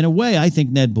in a way, I think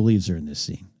Ned believes her in this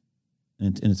scene.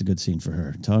 And it's a good scene for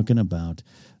her. Talking about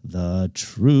the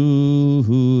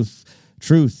truth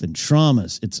and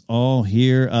traumas. It's all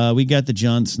here. We got the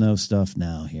Jon Snow stuff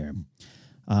now here.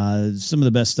 Some of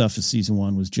the best stuff of season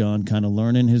 1 was Jon kind of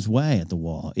learning his way at the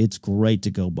Wall. It's great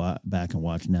to go back and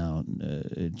watch now.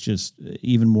 It's just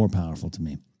even more powerful to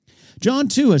me. Jon,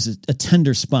 too, has a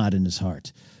tender spot in his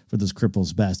heart for those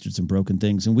cripples, bastards, and broken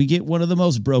things. And we get one of the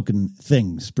most broken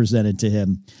things presented to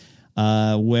him,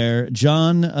 where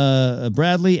John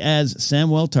Bradley as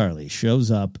Samwell Tarly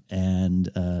shows up. And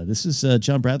this is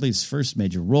John Bradley's first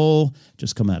major role,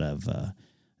 just come out of, I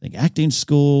think, acting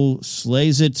school,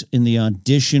 slays it in the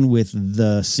audition with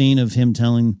the scene of him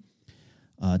telling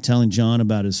John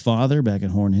about his father back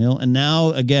at Horn Hill. And now,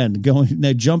 again,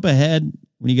 jump ahead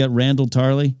when you got Randall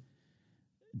Tarly,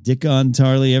 Dickon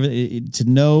Tarly, to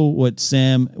know what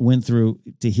Sam went through,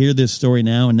 to hear this story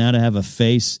now, and now to have a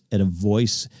face and a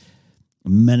voice, a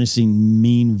menacing,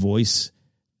 mean voice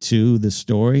to the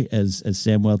story as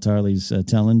Samwell Tarly's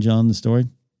telling John the story.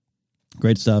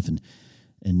 Great stuff.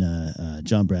 And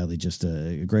John Bradley, just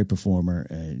a great performer,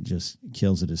 just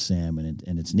kills it as Sam,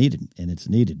 and it's needed. And it's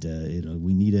needed.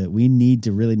 We need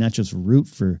to really not just root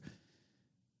for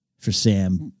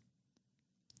Sam,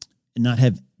 and not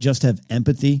have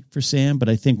empathy for Sam, but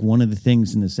I think one of the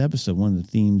things in this episode, one of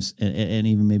the themes, and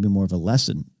even maybe more of a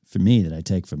lesson for me that I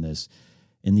take from this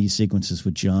in these sequences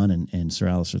with John and Sir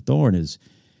Alistair Thorne is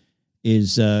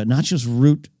not just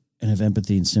root and have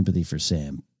empathy and sympathy for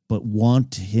Sam, but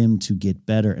want him to get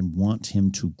better and want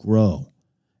him to grow,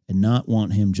 and not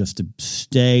want him just to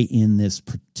stay in this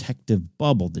protective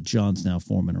bubble that John's now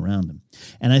forming around him.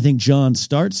 And I think John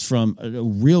starts from a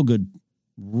real good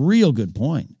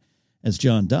point, as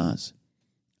John does.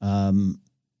 Seeing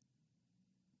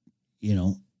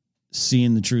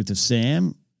the truth of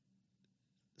Sam,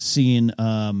 seeing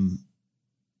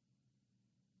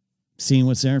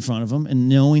what's there in front of him, and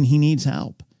knowing he needs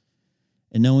help.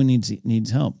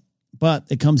 But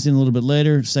it comes in a little bit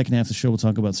later. Second half of the show, we'll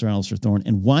talk about Sir Alistair Thorne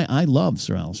and why I love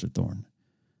Sir Alistair Thorne.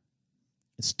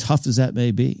 As tough as that may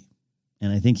be,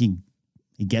 and I think he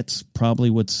gets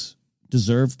probably what's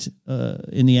deserved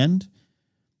in the end.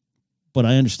 But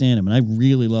I understand him, and I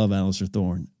really love Alistair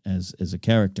Thorne as a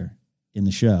character in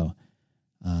the show.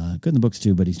 Good in the books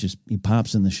too, but he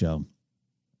pops in the show.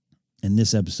 And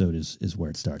this episode is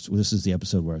where it starts. Well, this is the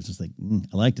episode where I was just like,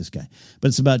 I like this guy. But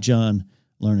it's about John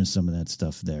learning some of that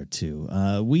stuff there too.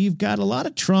 We've got a lot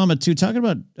of trauma too. Talking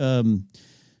about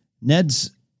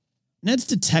Ned's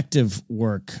detective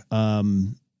work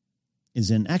is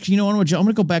in. Actually, I'm going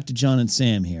to go back to John and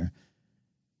Sam here.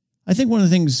 I think one of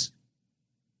the things,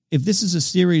 if this is a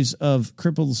series of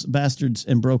cripples, bastards,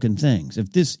 and broken things,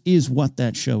 if this is what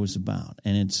that show is about,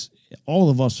 and it's all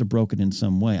of us are broken in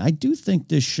some way, I do think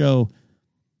this show,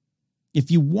 if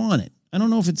you want it, I don't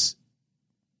know if it's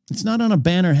not on a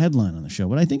banner headline on the show,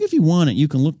 but I think if you want it, you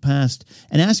can look past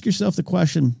and ask yourself the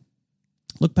question,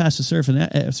 look past the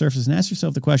surface and ask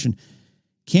yourself the question,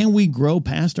 can we grow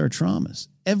past our traumas?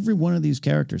 Every one of these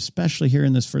characters, especially here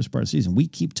in this first part of the season, we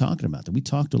keep talking about that. We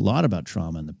talked a lot about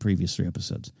trauma in the previous 3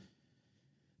 episodes.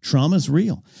 Trauma is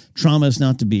real. Trauma is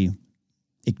not to be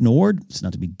ignored. It's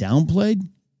not to be downplayed.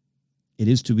 It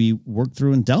is to be worked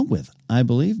through and dealt with. I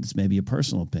believe this may be a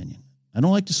personal opinion. I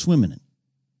don't like to swim in it.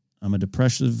 I'm a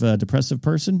depressive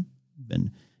person.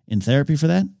 Been in therapy for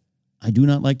that. I do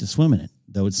not like to swim in it,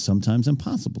 though it's sometimes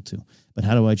impossible to. But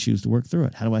how do I choose to work through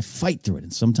it? How do I fight through it?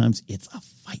 And sometimes it's a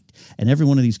fight. And every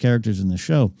one of these characters in the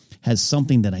show has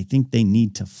something that I think they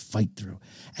need to fight through.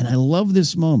 And I love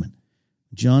this moment.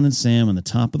 John and Sam on the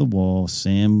top of the wall.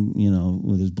 Sam,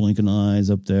 with his blinking eyes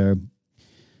up there,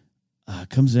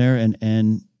 comes there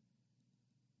and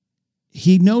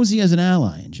he knows he has an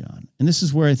ally in John. And this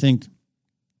is where I think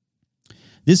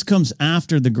this comes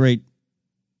after the great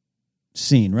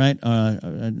scene, right?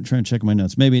 I'm trying to check my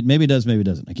notes. Maybe it does, maybe it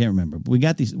doesn't. I can't remember. But we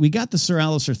got the Sir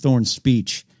Alistair Thorne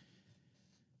speech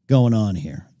going on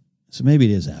here. So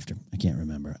maybe it is after. I can't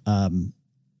remember. I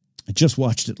just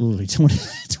watched it literally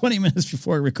 20 minutes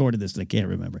before I recorded this, and I can't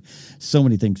remember. So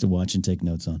many things to watch and take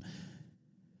notes on.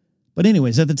 But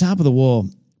anyways, at the top of the wall,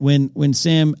 when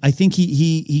Sam, I think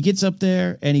he gets up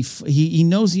there and he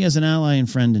knows he has an ally and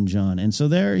friend in John, and so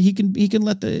there he can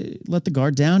let the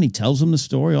guard down. He tells him the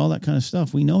story, all that kind of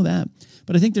stuff. We know that,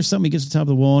 but I think there's something. He gets to the top of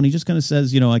the wall and he just kind of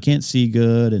says, I can't see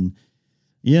good, and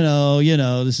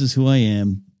this is who I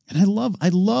am. And I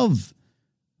love.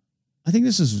 I think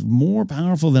this is more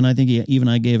powerful than I think even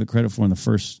I gave it credit for in the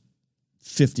first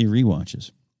 50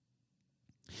 rewatches.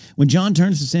 When John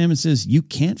turns to Sam and says, "You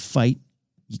can't fight,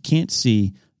 you can't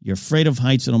see. You're afraid of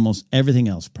heights and almost everything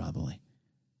else, probably.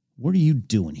 What are you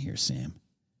doing here, Sam?"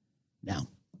 Now,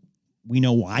 we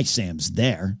know why Sam's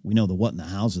there. We know the what and the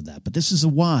hows of that. But this is a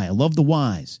why. I love the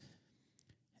whys.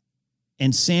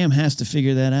 And Sam has to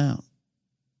figure that out.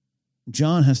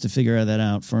 John has to figure that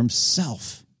out for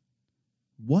himself.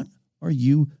 What are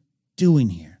you doing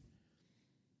here?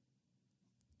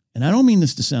 And I don't mean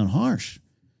this to sound harsh,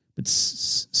 but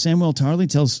Samwell Tarly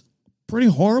tells pretty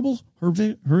horrible,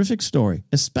 horrific story,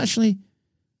 especially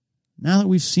now that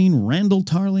we've seen Randall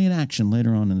Tarly in action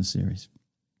later on in the series.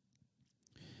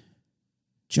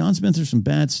 John's been through some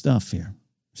bad stuff here.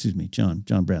 Excuse me, John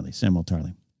Bradley, Samwell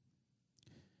Tarly.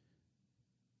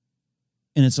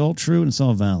 And it's all true and it's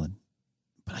all valid.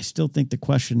 But I still think the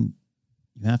question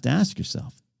you have to ask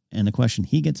yourself, and the question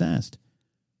he gets asked,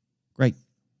 great,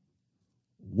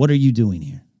 what are you doing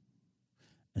here?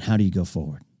 And how do you go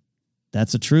forward?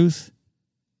 That's a truth.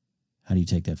 How do you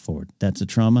take that forward? That's a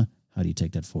trauma. How do you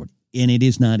take that forward? And it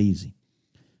is not easy.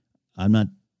 I'm not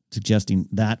suggesting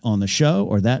that on the show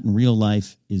or that in real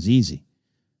life is easy.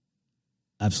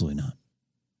 Absolutely not.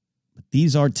 But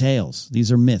these are tales.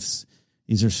 These are myths.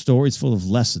 These are stories full of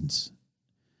lessons.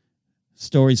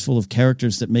 Stories full of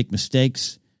characters that make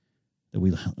mistakes, that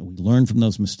we learn from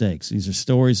those mistakes. These are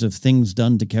stories of things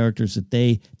done to characters that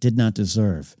they did not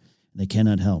deserve. And they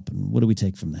cannot help. And what do we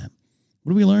take from that?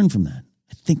 What do we learn from that?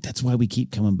 I think that's why we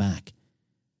keep coming back.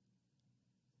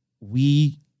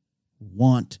 We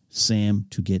want Sam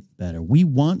to get better. We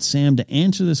want Sam to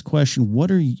answer this question.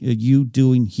 What are you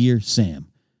doing here, Sam?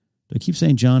 Do I keep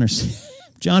saying John or Sam?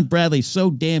 John Bradley, so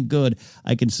damn good.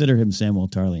 I consider him Samwell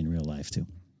Tarly in real life too.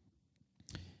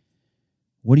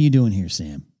 What are you doing here,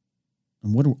 Sam?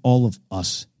 And what are all of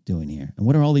us doing here? And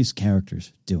what are all these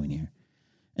characters doing here?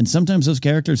 And sometimes those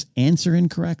characters answer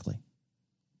incorrectly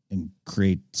and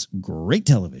creates great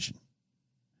television.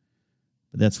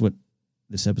 But that's what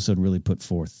this episode really put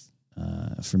forth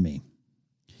for me.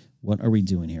 What are we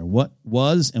doing here? What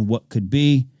was and what could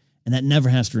be, and that never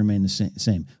has to remain the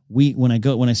same. When I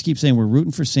keep saying we're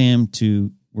rooting for Sam,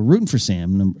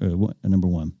 number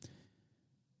one.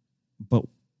 But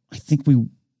I think we're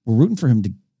rooting for him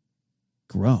to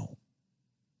grow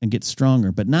and get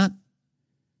stronger, but not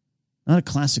a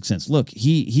classic sense. Look,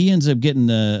 he ends up getting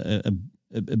a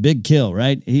big kill,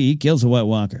 right? He kills a White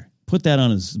Walker. Put that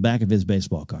on his back of his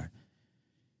baseball card.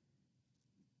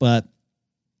 But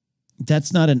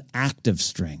that's not an act of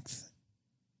strength.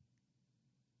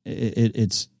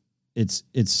 It's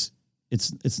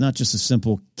not just a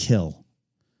simple kill.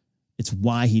 It's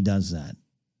why he does that.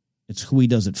 It's who he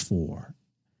does it for.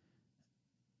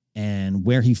 And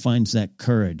where he finds that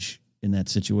courage in that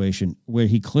situation, where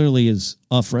he clearly is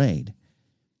afraid.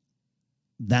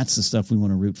 That's the stuff we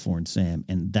want to root for in Sam.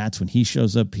 And that's when he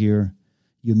shows up here,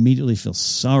 you immediately feel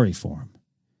sorry for him.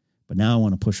 But now I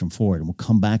want to push him forward, and we'll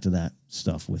come back to that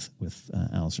stuff with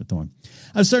Alistair Thorne.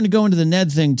 I was starting to go into the Ned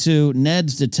thing, too.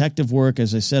 Ned's detective work,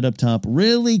 as I said up top,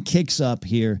 really kicks up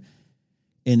here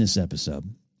in this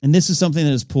episode. And this is something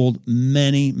that has pulled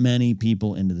many, many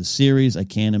people into the series. I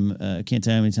can't tell you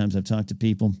how many times I've talked to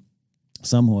people,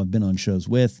 some who I've been on shows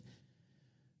with,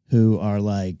 who are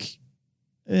like,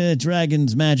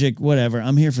 dragons, magic, whatever.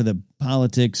 I'm here for the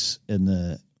politics and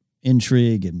the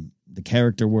intrigue and the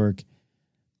character work.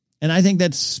 And I think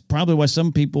that's probably why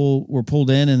some people were pulled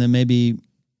in, and then maybe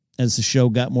as the show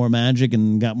got more magic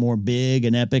and got more big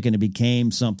and epic and it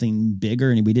became something bigger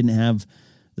and we didn't have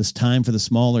this time for the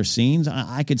smaller scenes,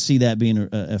 I could see that being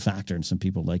a factor in some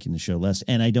people liking the show less.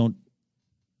 And I don't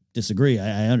disagree.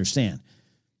 I understand.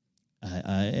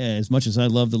 I as much as I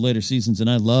love the later seasons and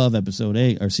I love episode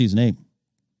 8 or season 8,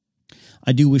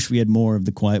 I do wish we had more of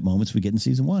the quiet moments we get in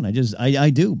season 1. I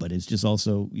do, but it's just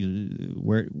also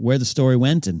where the story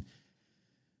went and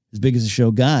as big as the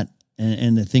show got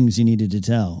and the things you needed to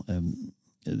tell.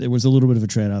 There was a little bit of a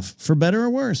trade-off for better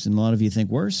or worse. And a lot of you think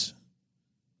worse.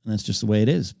 And that's just the way it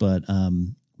is. But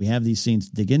we have these scenes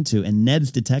to dig into, and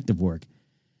Ned's detective work.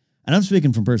 And I'm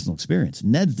speaking from personal experience.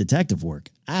 Ned's detective work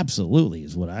absolutely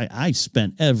is what I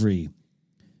spent every,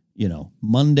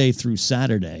 Monday through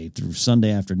Saturday through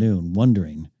Sunday afternoon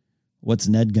wondering what's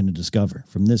Ned going to discover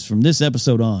from this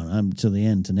episode on. I'm to the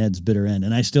end, to Ned's bitter end,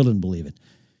 and I still didn't believe it.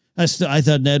 I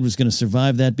thought Ned was going to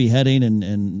survive that beheading,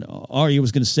 and Arya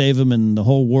was going to save him, and the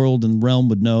whole world and realm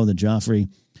would know that Joffrey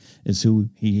is who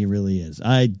he really is.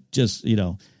 I just,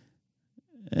 and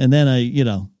then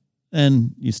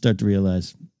and you start to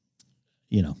realize,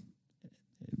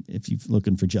 if you're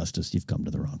looking for justice, you've come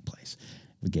to the wrong place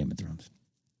with Game of Thrones.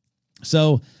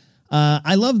 So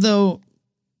I love, though,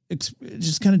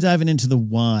 just kind of diving into the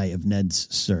why of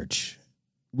Ned's search.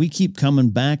 We keep coming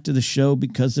back to the show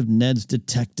because of Ned's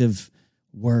detective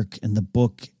work and the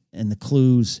book and the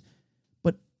clues.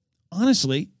 But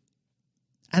honestly,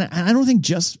 I don't think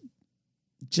just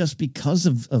because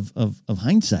of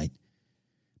hindsight,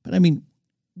 but I mean,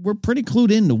 we're pretty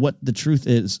clued into what the truth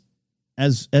is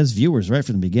as viewers right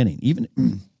from the beginning, even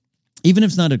if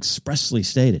it's not expressly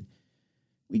stated.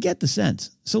 We get the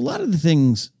sense. So a lot of the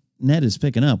things Ned is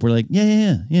picking up, we're like,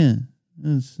 yeah.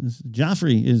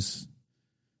 Joffrey is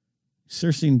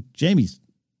Cersei Jaime's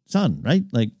son, right?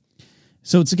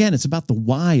 So it's about the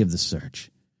why of the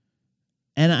search.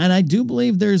 And I do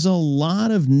believe there's a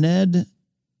lot of Ned's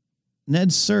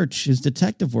search, his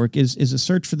detective work is a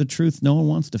search for the truth no one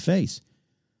wants to face.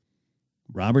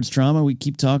 Robert's trauma, we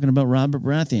keep talking about Robert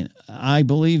Baratheon. I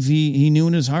believe he knew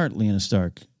in his heart Lyanna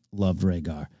Stark loved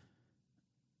Rhaegar.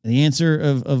 The answer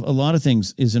of a lot of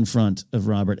things is in front of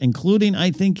Robert, including I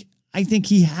think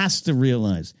he has to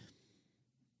realize.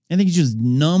 I think he's just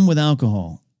numb with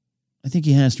alcohol. I think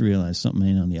he has to realize something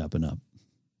ain't on the up and up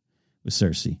with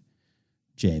Cersei,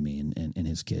 Jaime, and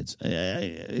his kids.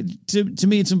 To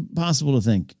me, it's impossible to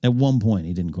think at one point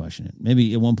he didn't question it.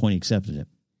 Maybe at one point he accepted it.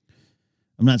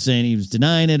 I'm not saying he was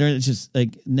denying it, or it's just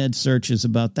like Ned's search is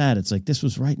about that. It's like this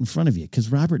was right in front of you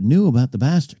because Robert knew about the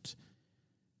bastards.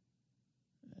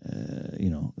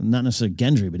 Not necessarily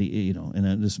Gendry, but he,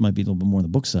 and this might be a little bit more on the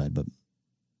book side, but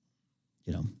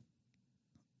he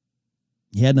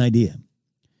had an idea.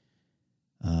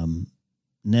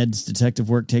 Ned's detective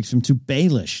work takes him to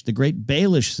Baelish, the great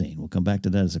Baelish scene. We'll come back to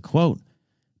that as a quote.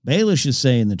 Baelish is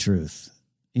saying the truth.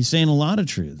 He's saying a lot of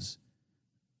truths.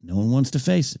 No one wants to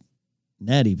face it.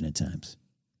 Ned even at times.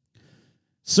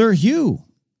 Sir Hugh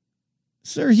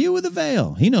with the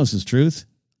veil. He knows his truth.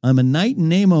 I'm a knight in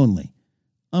name only.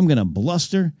 I'm going to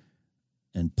bluster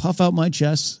and puff out my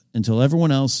chest until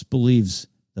everyone else believes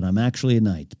that I'm actually a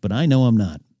knight. But I know I'm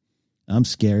not. I'm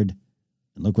scared.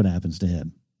 And look what happens to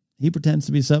him. He pretends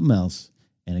to be something else,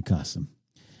 and it costs him.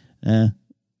 A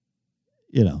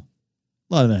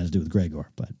lot of that has to do with Gregor,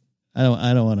 but I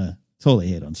don't want to totally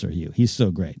hate on Sir Hugh. He's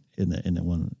so great in the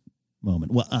one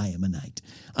moment. Well, I am a knight.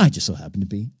 I just so happen to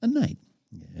be a knight.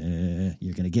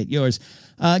 You're going to get yours.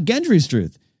 Gendry's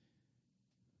truth.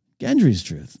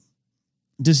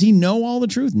 Does he know all the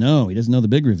truth? No, he doesn't know the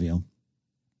big reveal,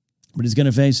 but he's going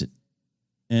to face it.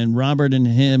 And Robert and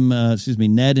him,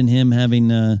 Ned and him having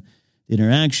the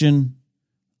interaction.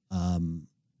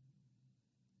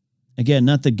 Again,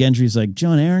 not that Gendry's like,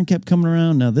 Jon Arryn kept coming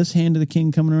around. Now this Hand of the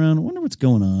King coming around. I wonder what's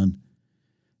going on.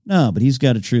 No, but he's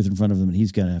got a truth in front of him, and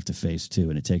he's got to have to face too,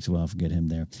 and it takes a while to get him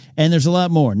there. And there's a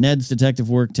lot more. Ned's detective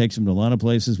work takes him to a lot of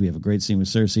places. We have a great scene with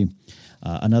Cersei.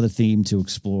 Another theme to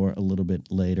explore a little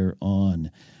bit later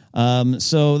on.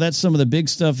 So that's some of the big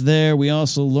stuff there. We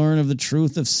also learn of the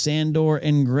truth of Sandor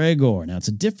and Gregor. Now, it's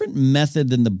a different method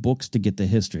than the books to get the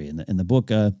history. In the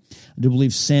book, I do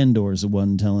believe Sandor is the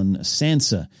one telling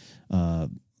Sansa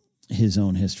his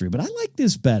own history. But I like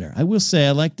this better. I will say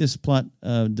I like this plot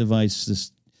device,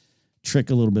 this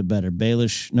trick a little bit better.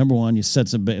 Baelish, number one, you set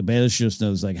some. Baelish just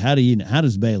knows, like, how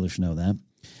does Baelish know that?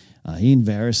 He and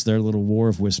Varys, their little war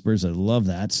of whispers. I love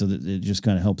that. So that it just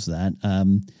kind of helps that.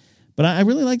 But I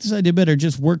really like this idea better. It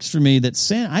just works for me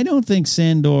that I don't think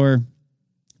Sandor,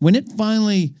 when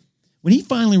when he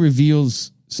finally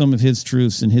reveals some of his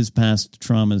truths and his past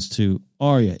traumas to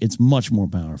Arya, it's much more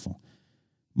powerful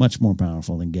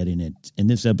than getting it in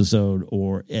this episode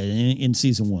or in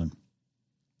season 1.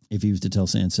 If he was to tell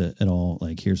Sansa at all,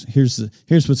 like, here's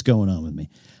what's going on with me.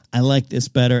 I like this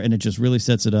better, and it just really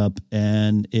sets it up.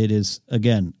 And it is,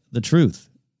 again, the truth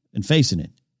and facing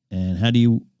it. And how do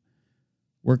you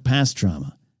work past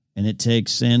trauma? And it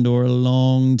takes Sandor a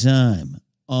long time,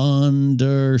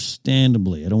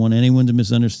 understandably. I don't want anyone to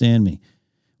misunderstand me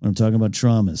when I'm talking about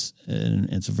traumas. And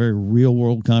it's a very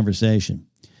real-world conversation.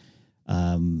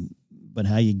 But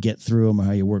how you get through them or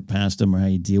how you work past them or how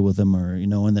you deal with them or,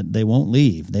 and that they won't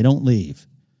leave. They don't leave.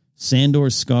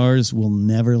 Sandor's scars will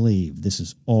never leave. This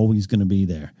is always going to be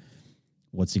there.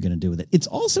 What's he going to do with it? It's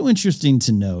also interesting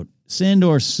to note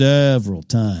Sandor several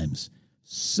times,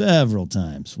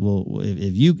 will,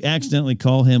 if you accidentally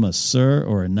call him a sir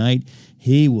or a knight,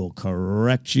 he will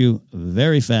correct you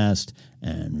very fast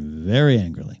and very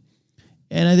angrily.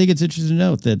 And I think it's interesting to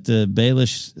note that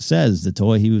Baelish says the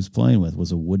toy he was playing with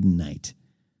was a wooden knight.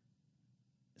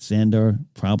 Sandor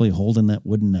probably holding that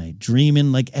wooden knight,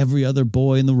 dreaming like every other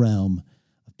boy in the realm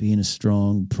of being a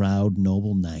strong, proud,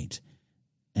 noble knight.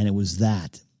 And it was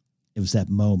that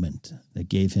moment that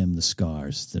gave him the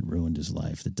scars that ruined his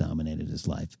life, that dominated his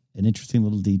life. An interesting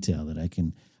little detail that I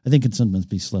think can sometimes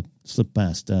be slip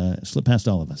past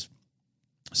all of us.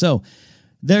 So,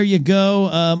 there you go.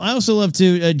 I also love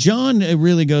to, Jon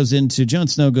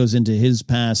Snow goes into his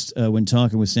past when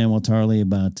talking with Samwell Tarly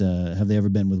about have they ever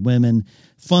been with women.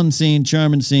 Fun scene,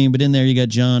 charming scene, but in there you got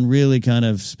Jon really kind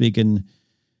of speaking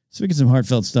some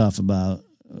heartfelt stuff about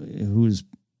who his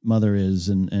mother is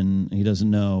and he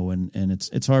doesn't know. And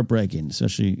it's heartbreaking,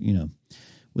 especially,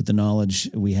 with the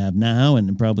knowledge we have now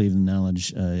and probably even the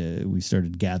knowledge we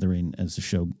started gathering as the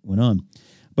show went on.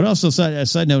 But also, a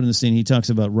side note in the scene, he talks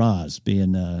about Ros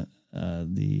being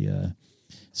the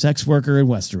sex worker in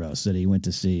Westeros that he went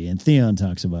to see. And Theon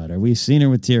talks about her. We've seen her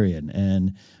with Tyrion.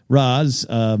 And Ros,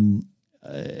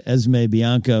 Esme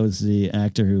Bianco is the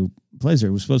actor who plays her.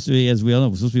 It was supposed to be, as we all know,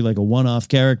 it was supposed to be like a one-off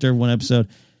character, one episode.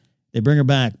 They bring her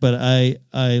back. But I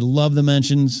love the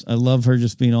mentions. I love her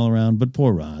just being all around. But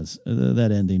poor Ros,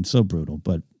 that ending, so brutal.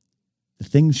 But the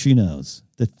things she knows,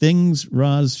 the things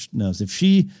Ros knows, if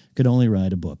she could only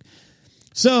write a book.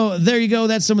 So there you go.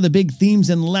 That's some of the big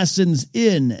themes and lessons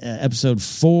in episode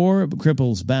 4,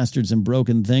 Cripples, Bastards, and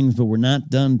Broken Things, but we're not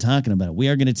done talking about it. We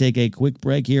are going to take a quick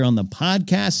break here on the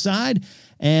podcast side,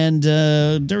 and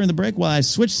during the break, while I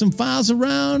switch some files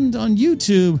around on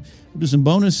YouTube, we'll do some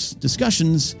bonus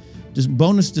discussions,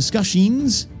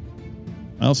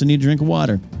 I also need a drink of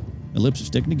water. My lips are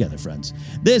sticking together, friends.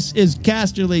 This is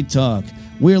Casterly Talk.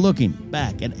 We're looking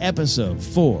back at episode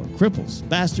 4, Cripples,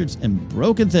 Bastards, and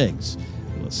Broken Things.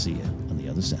 We'll see you on the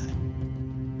other side.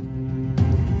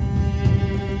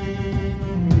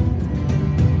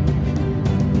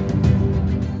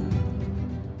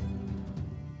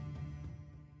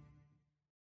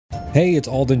 Hey, it's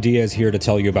Alden Diaz here to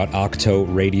tell you about Octo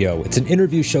Radio. It's an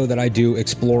interview show that I do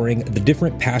exploring the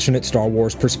different passionate Star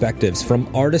Wars perspectives from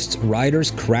artists,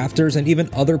 writers, crafters, and even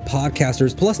other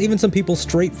podcasters, plus even some people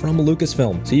straight from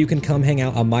Lucasfilm. So you can come hang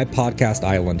out on my podcast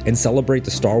island and celebrate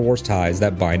the Star Wars ties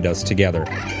that bind us together.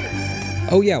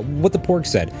 Oh yeah, what the pork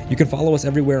said. You can follow us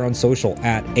everywhere on social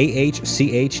at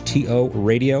AHCHTO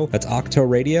Radio. That's Octo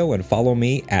Radio, and follow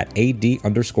me at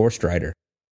AD_Strider.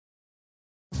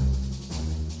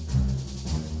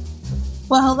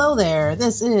 Well, hello there.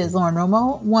 This is Lauren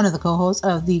Romo, one of the co-hosts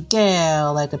of the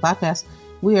Galactic Podcast.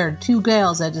 We are two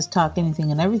gals that just talk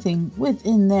anything and everything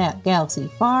within that galaxy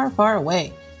far, far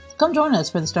away. So come join us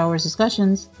for the Star Wars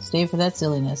discussions. Stay for that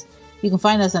silliness. You can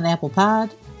find us on Apple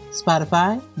Pod,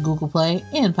 Spotify, Google Play,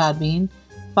 and Podbean.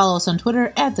 Follow us on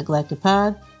Twitter at The Galactic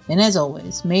Pod. And as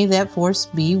always, may that force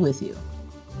be with you.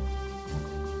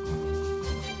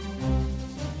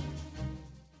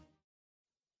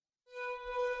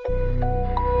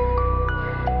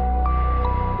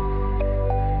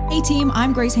 Hey team,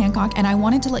 I'm Grace Hancock, and I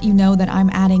wanted to let you know that I'm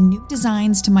adding new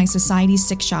designs to my Society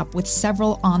 6 shop with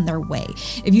several on their way.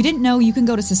 If you didn't know, you can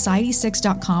go to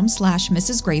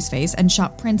society6.com/Mrs. Graceface and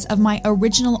shop prints of my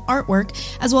original artwork,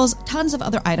 as well as tons of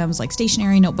other items like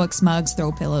stationery, notebooks, mugs,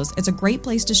 throw pillows. It's a great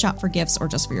place to shop for gifts or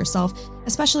just for yourself,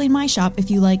 especially in my shop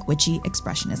if you like witchy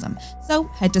expressionism. So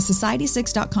head to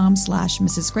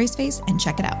society6.com/Mrs. Graceface and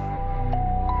check it out.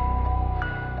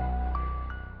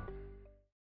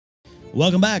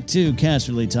 Welcome back to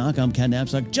Casterly Talk. I'm Ken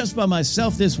Knapsack, just by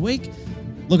myself this week.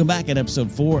 Looking back at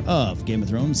episode 4 of Game of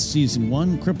Thrones, season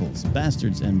 1, Cripples,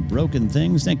 Bastards, and Broken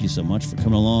Things. Thank you so much for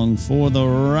coming along for the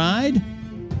ride.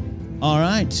 All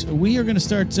right, we are going to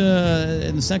start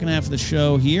in the second half of the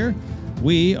show here.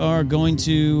 We are going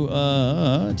to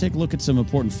take a look at some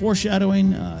important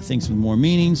foreshadowing, things with more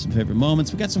meaning, some favorite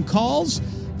moments. We got some calls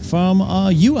from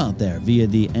you out there via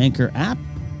the Anchor app.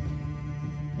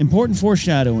 Important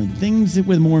foreshadowing, things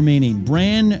with more meaning.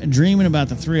 Bran dreaming about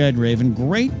the three-eyed raven.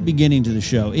 Great beginning to the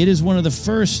show. It is one of the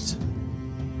first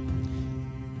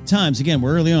times, again,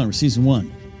 we're early on, we're season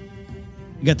 1.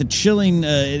 You got the chilling,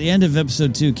 at the end of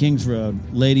episode 2, King's Road.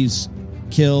 Ladies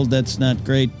killed, that's not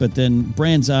great, but then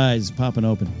Bran's eyes popping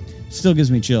open. Still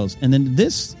gives me chills. And then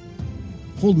this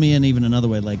pulled me in even another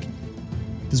way, like,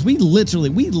 because we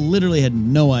literally had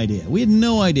no idea. We had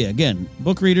no idea. Again,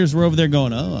 book readers were over there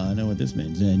going, oh, I know what this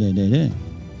means.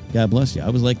 God bless you. I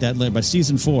was like that by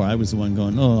season 4. I was the one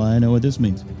going, oh, I know what this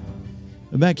means.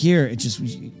 But back here, it just,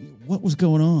 what was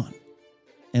going on?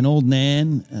 And old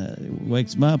Nan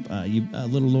wakes him up.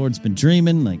 Little Lord's been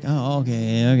dreaming. Like, oh,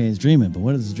 okay, he's dreaming. But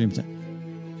what is his dream?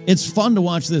 It's fun to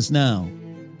watch this now.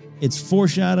 It's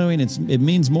foreshadowing. It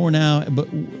means more now. But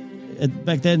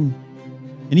back then,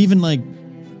 and even like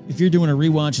if you're doing a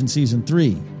rewatch in season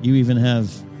 3, you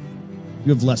have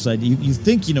less idea. You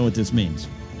think you know what this means.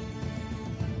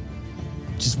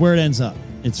 Just where it ends up.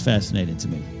 It's fascinating to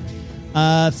me.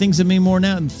 Things that mean more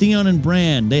now. Theon and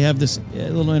Bran, they have this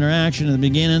little interaction at the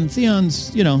beginning.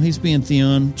 Theon's, he's being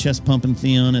Theon, chest pumping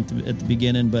Theon at the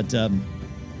beginning. But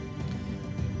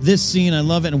this scene, I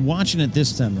love it. And watching it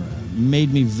this time around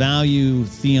made me value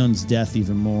Theon's death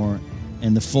even more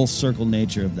and the full circle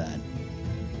nature of that.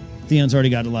 Theon's already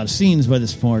got a lot of scenes by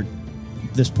this point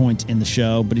in the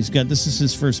show, but this is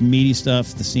his first meaty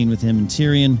stuff, the scene with him and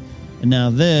Tyrion. And now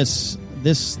this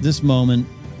moment,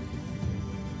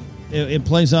 it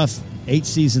plays off 8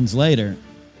 seasons later,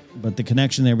 but the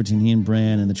connection there between he and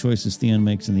Bran and the choices Theon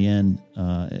makes in the end,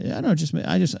 I don't know,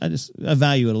 I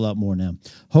value it a lot more now.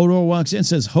 Hodor walks in,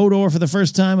 says Hodor for the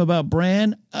first time about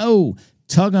Bran. Oh,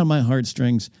 tug on my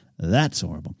heartstrings. That's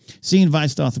horrible. Seeing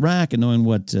Vaes Dothrak and knowing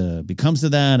what becomes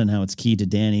of that and how it's key to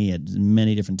Dany at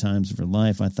many different times of her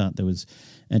life, I thought that was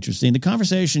interesting. The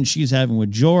conversation she's having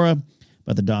with Jorah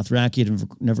about the Dothraki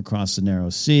had never crossed the Narrow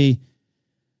Sea.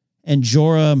 And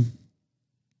Jorah,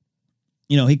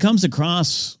 he comes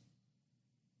across...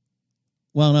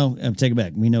 Well, no, take it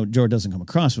back. We know Jorah doesn't come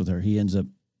across with her. He ends up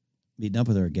meeting up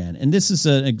with her again. And this is,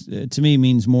 to me,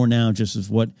 means more now just as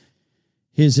what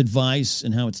his advice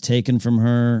and how it's taken from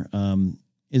her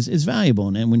is valuable.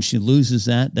 And when she loses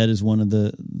that is one of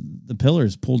the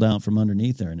pillars pulled out from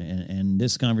underneath her. And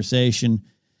this conversation,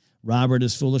 Robert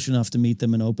is foolish enough to meet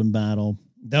them in open battle.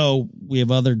 Though we have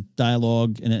other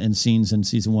dialogue and scenes in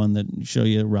season 1 that show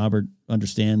you Robert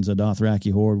understands a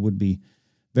Dothraki horde would be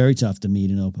very tough to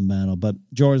meet in open battle. But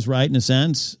Jorah's right in a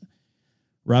sense.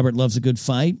 Robert loves a good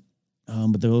fight.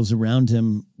 But those around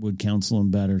him would counsel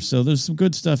him better. So there's some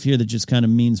good stuff here that just kind of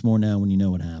means more now when you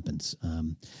know what happens.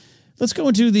 Let's go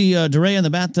into the Doreah in the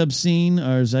bathtub scene,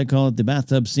 or as I call it, the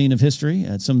bathtub scene of history.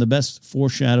 It's some of the best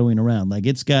foreshadowing around. Like,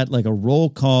 it's got like a roll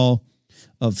call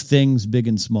of things big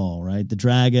and small, right? The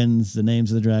dragons, the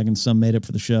names of the dragons, some made up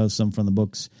for the show, some from the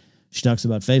books. She talks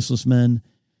about faceless men,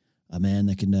 a man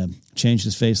that can change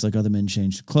his face like other men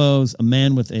change their clothes, a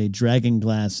man with a dragon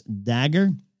glass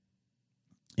dagger.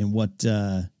 And what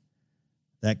that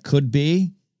could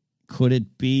be. Could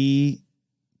it be,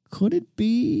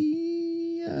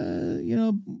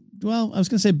 well, I was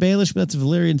going to say Baelish, but that's a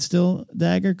Valyrian still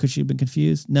dagger. Could she have been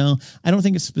confused? No, I don't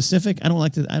think it's specific. I don't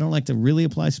like to really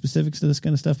apply specifics to this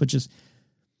kind of stuff, but just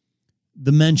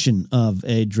the mention of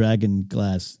a dragon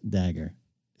glass dagger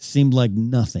seemed like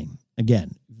nothing.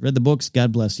 Again, read the books,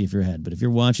 God bless you if you're ahead. But if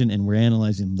you're watching and we're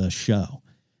analyzing the show,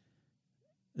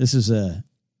 this is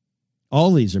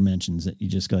all these are mentions that you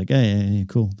just go like, hey,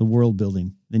 cool, the world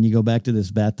building. Then you go back to this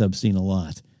bathtub scene a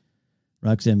lot.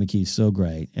 Roxanne McKee's so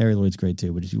great. Ari Lloyd's great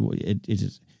too, but it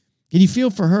just, and you feel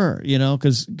for her,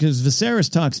 because Viserys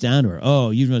talks down to her. Oh,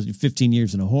 you've been 15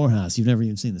 years in a whorehouse. You've never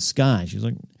even seen the sky. She's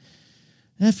like,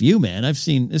 F you, man.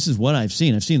 This is what I've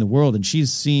seen. I've seen the world, and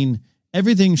she's seen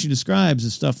everything she describes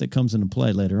is stuff that comes into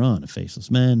play later on. A faceless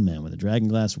man with a dragon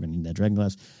glass. We're going to need that dragon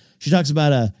glass. She talks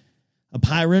about a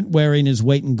pirate wearing his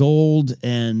weight in gold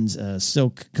and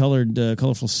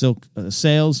colorful silk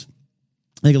sails.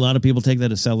 I think a lot of people take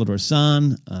that as Salladhor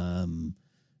Saan.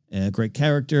 A great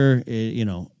character,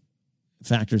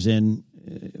 factors in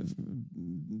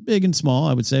big and small,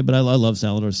 I would say. But I love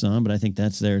Salladhor Saan, but I think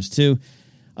that's theirs too.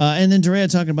 And then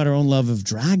Doreah talking about her own love of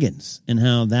dragons and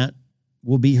how that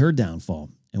will be her downfall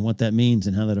and what that means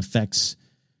and how that affects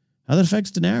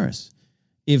Daenerys.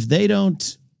 If they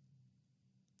don't,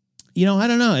 I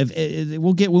don't know.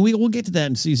 We'll get to that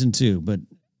in season 2, but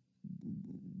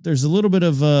there's a little bit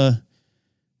of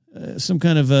some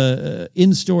kind of a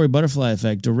in-story butterfly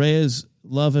effect. Dorea's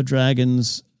love of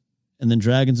dragons, and then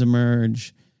dragons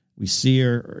emerge. We see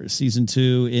her season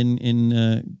 2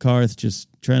 in Karth, just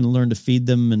trying to learn to feed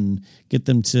them and get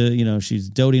them to, she's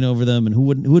doting over them, and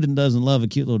who doesn't love a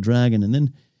cute little dragon? And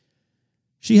then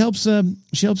she helps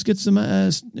get some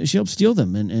she helps steal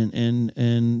them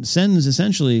and sends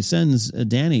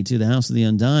Dany to the House of the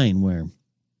Undying, where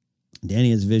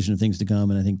Dany has a vision of things to come,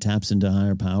 and I think taps into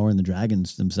higher power, and the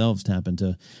dragons themselves tap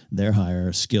into their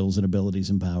higher skills and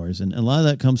abilities and powers. And a lot of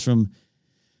that comes from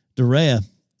Dorea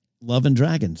loving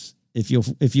dragons, if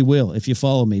you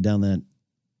follow me down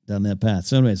that path.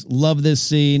 So anyways, love this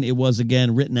scene. It was,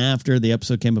 again, written after the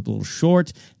episode came up a little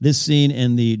short. This scene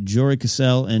and the Jory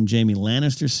Cassell and Jaime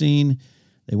Lannister scene,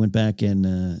 they went back and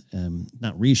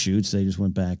not reshoots. They just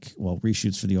went back,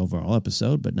 reshoots for the overall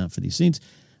episode, but not for these scenes.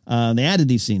 They added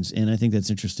these scenes, and I think that's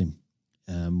interesting.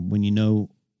 When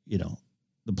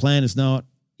the plan is not,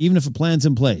 even if a plan's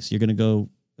in place, you're going to go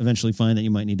eventually find that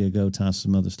you might need to go toss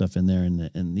some other stuff in there,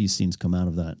 and these scenes come out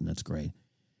of that, and that's great.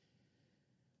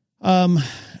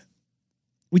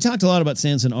 We talked a lot about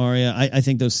Sansa and Arya. I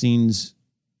think those scenes,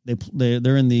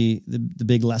 they're in the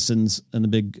big lessons and the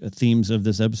big themes of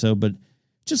this episode, but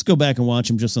just go back and watch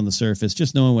them just on the surface,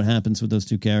 just knowing what happens with those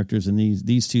two characters and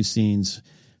these two scenes.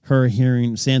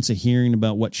 Sansa hearing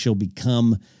about what she'll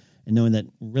become and knowing that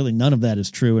really none of that is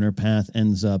true, and her path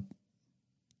ends up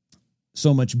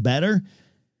so much better,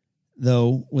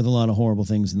 though with a lot of horrible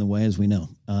things in the way, as we know.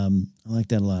 I like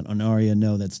that a lot. On Arya,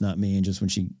 no, that's not me. And just when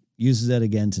she uses that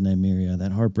again to Nymeria,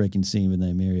 that heartbreaking scene with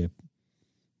Nymeria,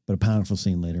 but a powerful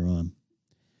scene later on.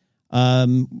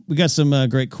 We got some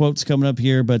great quotes coming up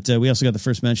here, but we also got the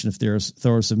first mention of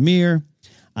Thoros of Myr.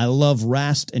 I love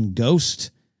Rast and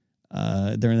Ghost.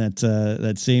 During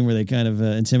that scene where they kind of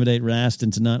intimidate Rast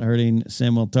into not hurting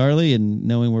Samwell Tarly, and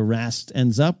knowing where Rast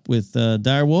ends up with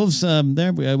dire wolves. I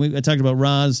talked about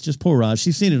Ros, just poor Ros.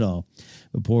 She's seen it all,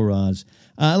 but poor Ros.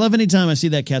 I love anytime I see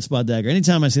that cat spot dagger,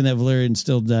 anytime I see that Valyrian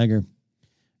steel dagger,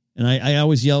 and I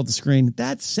always yell at the screen,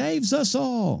 that saves us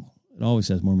all. It always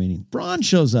has more meaning. Bronn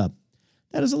shows up.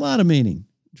 That has a lot of meaning.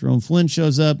 Jerome Flynn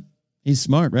shows up. He's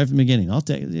smart right from the beginning.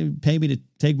 Pay me to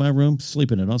take my room,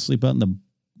 sleep in it. I'll sleep out in the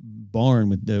barn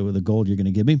with the gold you're going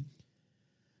to give me.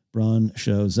 Bronn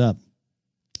shows up.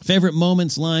 Favorite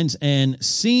moments, lines, and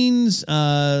scenes.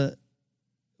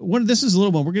 This is a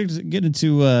little one. We're going to get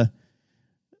into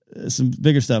some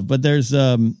bigger stuff, but there's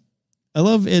I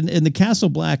love in the Castle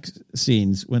Black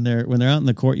scenes when they're out in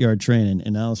the courtyard training,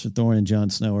 and Alistair Thorne and Jon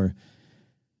Snow are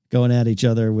going at each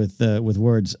other with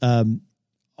words.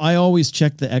 I always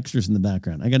check the extras in the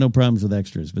background. I got no problems with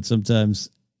extras, but sometimes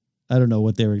I don't know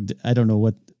what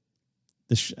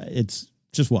it's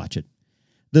just watch it.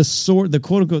 The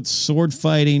quote unquote sword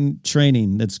fighting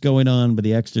training that's going on by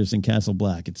the extras in Castle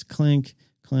Black. It's clink,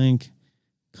 clink,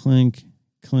 clink,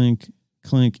 clink,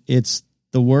 clink. It's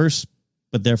the worst,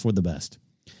 but therefore the best.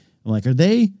 I'm like, are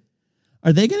they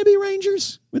going to be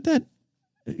Rangers with that?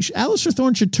 Alistair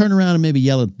Thorne should turn around and maybe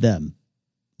yell at them.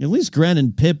 At least Gren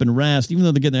and Pip and Rast, even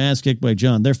though they're getting their ass kicked by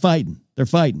Jon, they're fighting.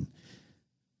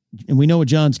 And we know what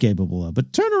John's capable of,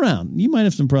 but turn around. You might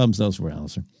have some problems elsewhere,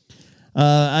 Alistair.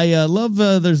 I love,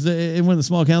 there's in one of the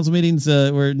small council meetings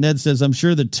where Ned says, I'm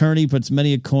sure the tourney puts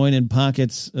many a coin in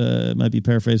pockets. Might be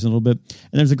paraphrasing a little bit.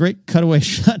 And there's a great cutaway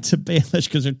shot to Baelish,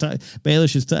 because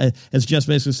Baelish is, as Jess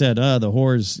basically said, the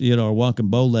whores, are walking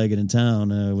bow-legged in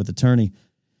town with the tourney.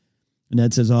 And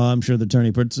Ned says, I'm sure the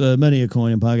tourney puts many a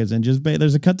coin in pockets. And just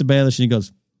there's a cut to Baelish, and he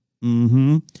goes,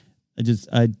 mm-hmm.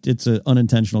 It's an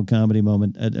unintentional comedy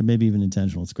moment, maybe even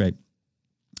intentional. It's great.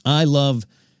 I love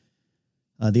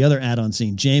the other add-on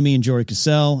scene, Jaime and Jory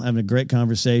Cassell having a great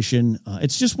conversation.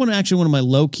 It's just one of my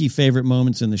low-key favorite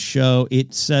moments in the show.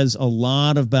 It says a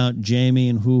lot about Jaime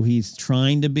and who he's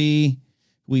trying to be,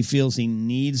 who he feels he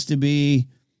needs to be,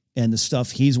 and the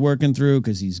stuff he's working through,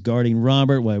 because he's guarding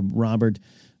Robert, while Robert,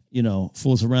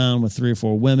 fools around with 3 or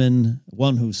 4 women,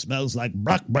 one who smells like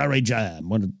blackberry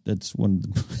jam. That's one of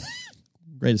the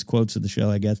greatest quotes of the show,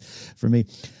 I guess, for me.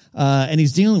 And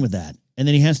he's dealing with that. And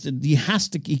then he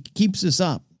keeps this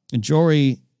up. And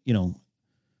Jory, poor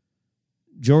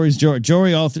Jory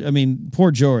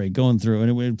going through,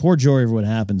 and poor Jory for what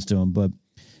happens to him. But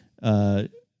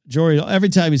Jory, every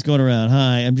time he's going around,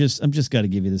 hi, I'm just got to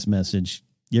give you this message.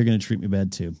 You're going to treat me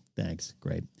bad too. Thanks.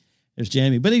 Great. There's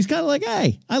Jaime. But he's kind of like,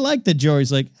 hey, I like that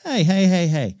Jory's like,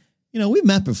 hey. We've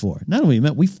met before. Not only we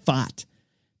met, we fought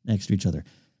next to each other.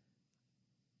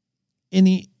 In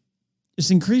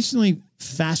this increasingly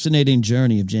fascinating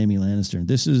journey of Jaime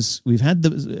Lannister.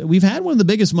 We've had one of the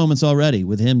biggest moments already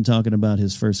with him talking about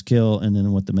his first kill and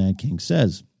then what the Mad King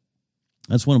says.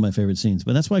 That's one of my favorite scenes,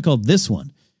 but that's why I called this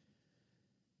one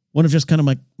of just kind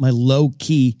of my low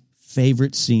key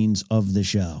favorite scenes of the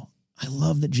show. I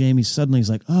love that Jaime suddenly is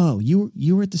like, "Oh,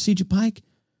 you were at the Siege of Pike?"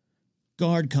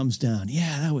 Guard comes down.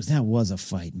 Yeah, that was a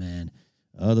fight, man.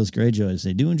 Oh, those Greyjoys,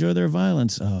 they do enjoy their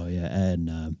violence. Oh yeah,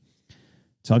 and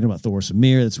talking about Thoros of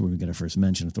Myr, that's where we get our first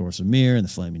mention of Thoros of Myr and the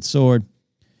Flaming Sword.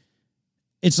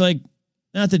 It's like,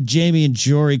 not that Jaime and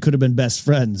Jory could have been best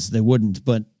friends, they wouldn't,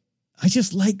 but I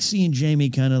just like seeing Jaime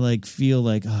kind of like feel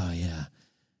like, oh yeah,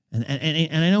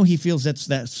 and I know he feels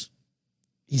that's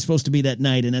he's supposed to be that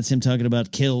knight, and that's him talking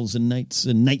about kills and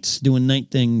knights doing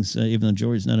knight things, even though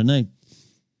Jory's not a knight.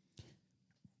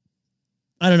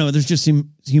 I don't know. There's just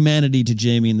some humanity to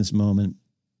Jaime in this moment,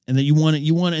 and that you want it,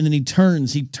 and then he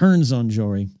turns on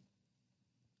Jory.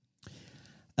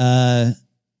 There's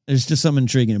just something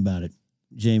intriguing about it,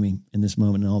 Jaime, in this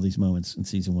moment and all these moments in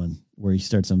season 1, where he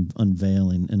starts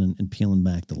unveiling and peeling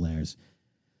back the layers.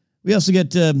 We also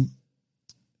get Catelyn's.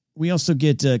 We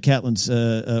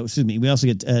also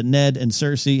get Ned and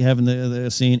Cersei having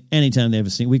the scene. Anytime they have a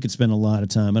scene, we could spend a lot of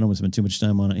time. I don't want to spend too much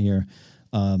time on it here.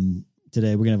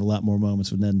 Today, we're going to have a lot more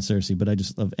moments with Ned and Cersei, but I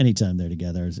just love any time they're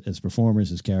together as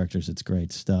performers, as characters. It's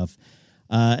great stuff.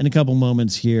 And a couple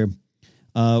moments here.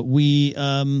 We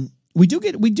do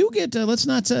get let's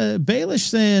not, Baelish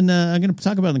saying, I'm going to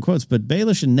talk about it in the quotes, but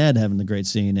Baelish and Ned having the great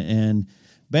scene. And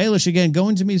Baelish, again,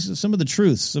 going to me some of the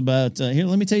truths about, here,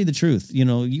 let me tell you the truth. You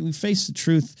know, you face the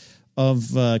truth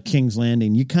of King's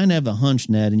Landing. You kind of have a hunch,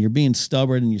 Ned, and you're being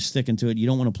stubborn and you're sticking to it. You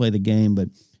don't want to play the game, but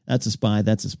that's a spy.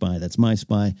 That's my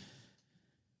spy.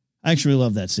 I actually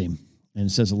love that scene, and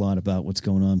it says a lot about what's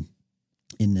going on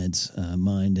in Ned's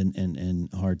mind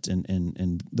and heart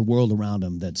and the world around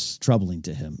him that's troubling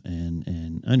to him.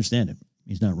 And I understand it.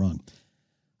 He's not wrong.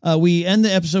 We end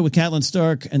the episode with Catelyn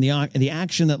Stark and the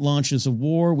action that launches a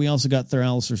war. We also got Sir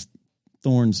Alliser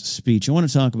Thorne's speech. I want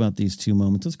to talk about these two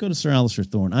moments. Let's go to Sir Alliser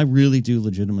Thorne. I really do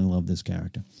legitimately love this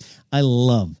character. I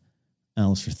love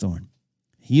Alliser Thorne.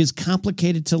 He is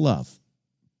complicated to love.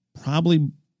 Probably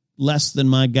less than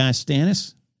my guy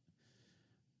Stannis,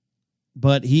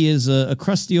 but he is a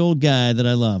crusty old guy that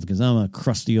I love because I'm a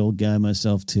crusty old guy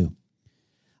myself too.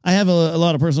 I have a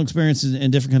lot of personal experiences in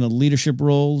different kind of leadership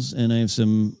roles, and I have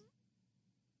some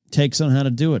takes on how to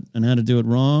do it and how to do it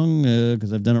wrong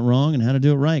because I've done it wrong, and how to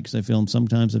do it right because I feel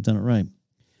sometimes I've done it right.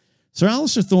 Sir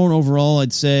Alliser Thorne overall,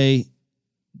 I'd say,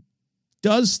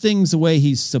 does things the way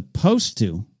he's supposed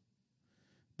to,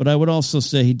 but I would also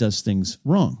say he does things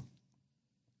wrong.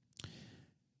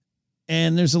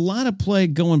 And there's a lot of play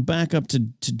going back up to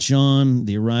Jon,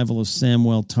 the arrival of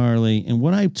Samwell Tarly. And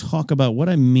what I talk about, what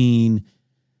I mean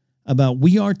about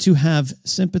we are to have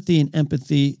sympathy and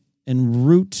empathy and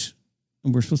root,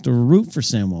 and we're supposed to root for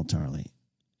Samwell Tarly.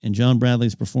 And John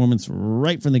Bradley's performance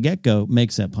right from the get-go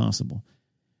makes that possible.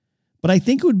 But I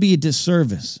think it would be a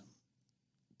disservice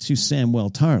to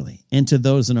Samwell Tarly and to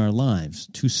those in our lives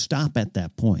to stop at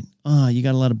that point. You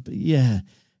got a lot of,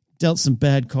 dealt some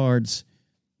bad cards.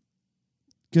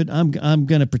 Good, I'm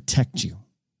going to protect you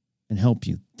and help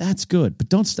you. That's good, but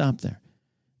don't stop there,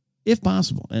 if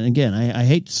possible. And again, I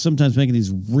hate sometimes making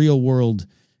these real-world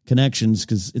connections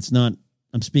because it's not,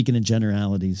 I'm speaking in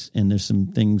generalities, and there's some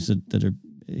things that are,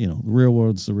 the real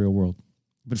world's the real world.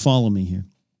 But follow me here.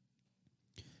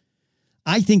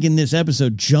 I think in this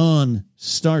episode, Jon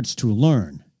starts to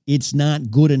learn it's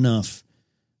not good enough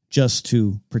just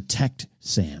to protect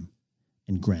Sam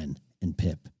and Gren and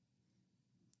Pip.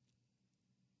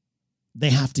 They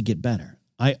have to get better.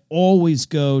 I always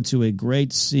go to a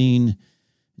great scene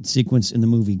and sequence in the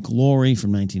movie Glory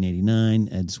from 1989.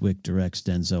 Ed Zwick directs,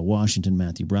 Denzel Washington,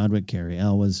 Matthew Broderick, Cary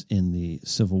Elwes in the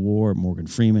Civil War, Morgan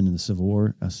Freeman in the Civil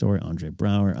War story, Andre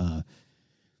Braugher.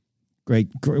 Great,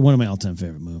 one of my all-time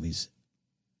favorite movies.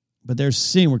 But there's a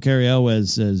scene where Cary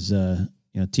Elwes is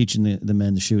teaching the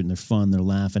men to shoot, and they're fun, they're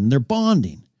laughing, and they're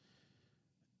bonding.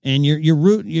 And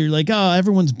you're like,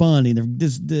 everyone's bonding.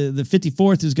 The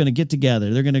 54th is going to get together.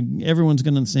 Everyone's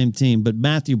going on the same team. But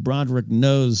Matthew Broderick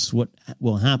knows what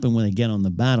will happen when they get on the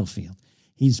battlefield.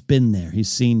 He's been there. He's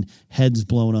seen heads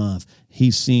blown off.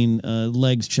 He's seen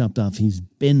legs chopped off. He's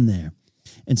been there.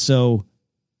 And so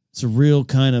it's a real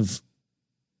kind of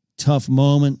tough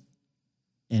moment.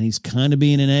 And he's kind of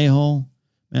being an a-hole,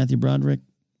 Matthew Broderick.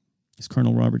 He's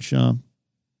Colonel Robert Shaw.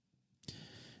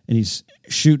 And he's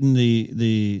shooting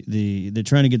they're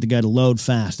trying to get the guy to load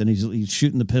fast, and he's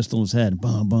shooting the pistol in his head,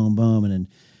 boom, boom, boom, and then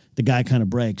the guy kind of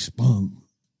breaks, boom.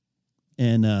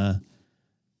 And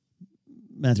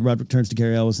Matthew Broderick turns to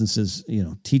Gary Ellis and says,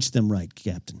 teach them right,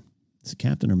 Captain. Is it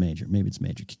Captain or Major? Maybe it's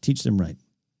Major. Teach them right.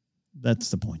 That's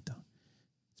the point, though.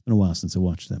 It's been a while since I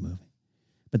watched that movie.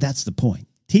 But that's the point.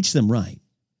 Teach them right.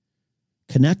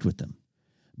 Connect with them.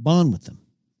 Bond with them.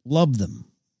 Love them.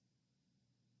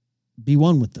 Be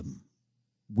one with them.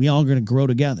 We all going to grow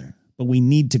together, but we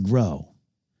need to grow.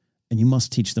 And you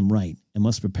must teach them right and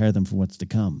must prepare them for what's to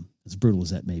come, as brutal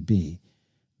as that may be.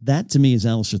 That, to me, is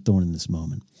Alistair Thorne in this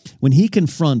moment. When he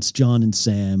confronts John and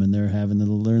Sam, and they're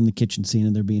in the kitchen scene,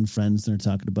 and they're being friends, and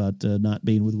they're talking about not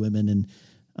being with women, and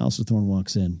Alistair Thorne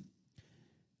walks in.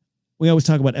 We always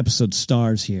talk about episode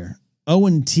stars here.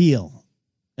 Owen Teale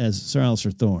as Sir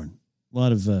Alistair Thorne. A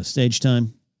lot of stage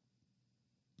time.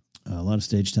 In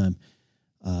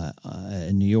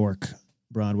New York,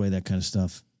 Broadway, that kind of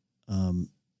stuff.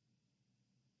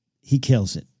 He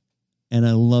kills it. And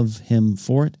I love him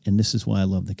for it, and this is why I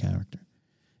love the character.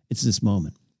 It's this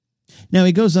moment. Now,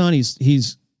 he goes on,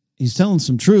 he's telling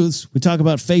some truths. We talk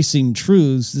about facing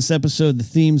truths. This episode, the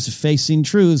theme's facing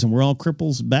truths, and we're all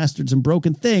cripples, bastards, and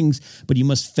broken things, but you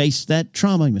must face that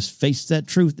trauma, you must face that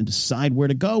truth and decide where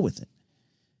to go with it.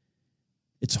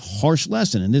 It's a harsh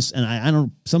lesson, and I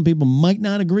don't. Some people might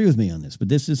not agree with me on this, but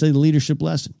this is a leadership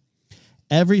lesson.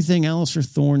 Everything Alistair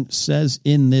Thorne says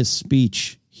in this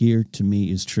speech here, to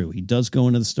me, is true. He does go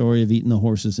into the story of eating the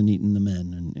horses and eating the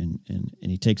men,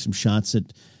 and he takes some shots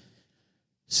at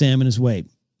Sam and his weight.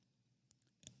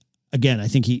 Again, I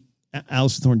think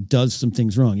Alistair Thorne does some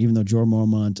things wrong, even though Jorah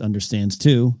Mormont understands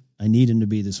too. I need him to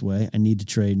be this way. I need to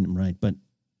trade him right. But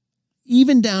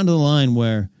even down to the line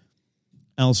where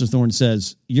Alistair Thorne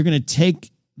says, you're going to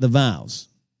take the vows,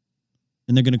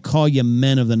 and they're going to call you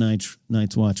men of the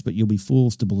Night's Watch, but you'll be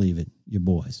fools to believe it. You're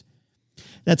boys.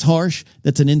 That's harsh.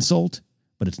 That's an insult,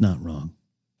 but it's not wrong.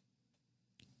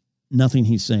 Nothing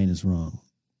he's saying is wrong.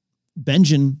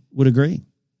 Benjen would agree.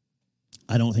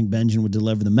 I don't think Benjen would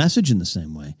deliver the message in the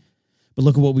same way. But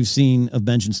look at what we've seen of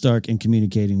Benjen Stark in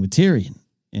communicating with Tyrion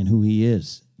and who he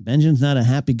is. Benjen's not a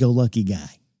happy-go-lucky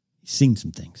guy. He's seen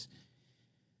some things.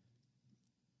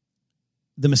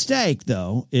 The mistake,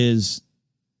 though, is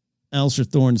Alistair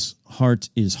Thorne's heart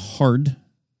is hard.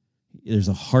 There's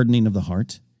a hardening of the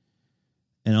heart.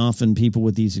 And often people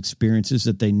with these experiences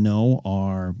that they know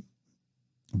are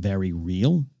very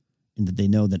real, and that they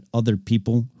know that other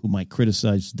people who might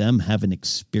criticize them haven't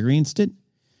experienced it.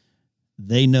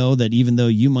 They know that even though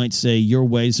you might say your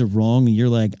ways are wrong, and you're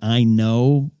like, I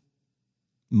know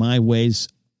my ways,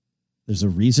 there's a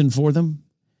reason for them.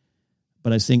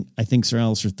 But I think Sir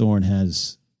Alistair Thorne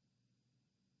has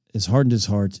hardened his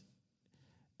heart,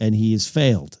 and he has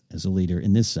failed as a leader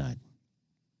in this side.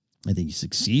 I think he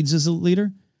succeeds as a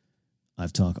leader.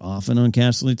 I've talked often on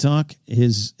Casterly Talk.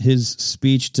 His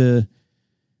speech to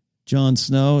Jon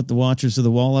Snow at the Watchers of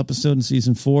the Wall episode in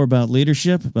season 4 about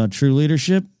leadership, about true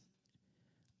leadership,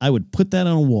 I would put that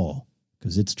on a wall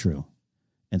because it's true.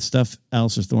 And stuff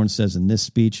Alistair Thorne says in this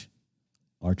speech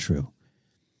are true.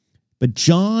 But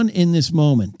Jon, in this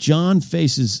moment, Jon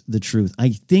faces the truth. I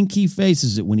think he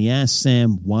faces it when he asks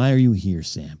Sam, why are you here,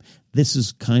 Sam? This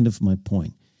is kind of my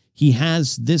point. He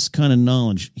has this kind of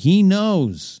knowledge. He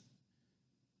knows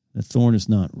that Thorne is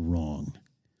not wrong.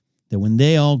 That when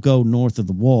they all go north of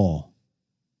the wall,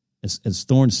 as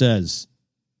Thorne says,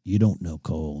 you don't know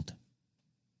cold.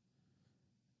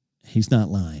 He's not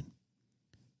lying.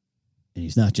 And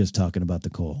he's not just talking about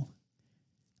the cold.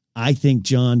 I think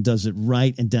Jon does it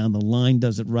right, and down the line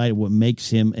does it right. What makes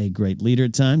him a great leader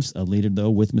at times, a leader, though,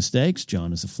 with mistakes.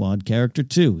 Jon is a flawed character,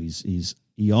 too.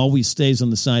 He always stays on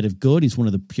the side of good. He's one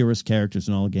of the purest characters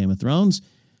in all of Game of Thrones.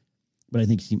 But I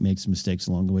think he makes mistakes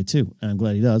along the way, too. And I'm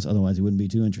glad he does. Otherwise, it wouldn't be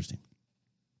too interesting.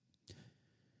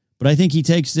 But I think he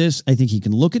takes this. I think he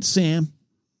can look at Sam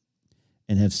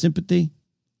and have sympathy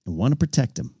and want to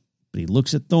protect him. But he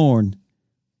looks at Thorne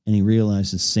and he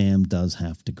realizes Sam does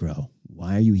have to grow.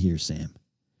 Why are you here, Sam?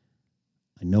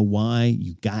 I know why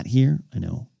you got here. I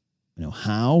know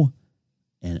how.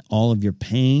 And all of your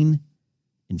pain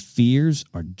and fears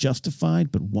are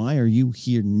justified. But why are you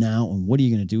here now? And what are you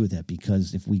going to do with that?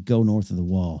 Because if we go north of the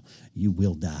wall, you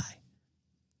will die.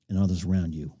 And others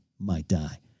around you might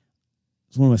die.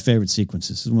 It's one of my favorite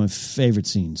sequences. It's one of my favorite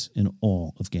scenes in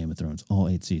all of Game of Thrones. All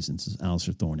 8 seasons is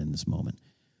Alistair Thorne in this moment.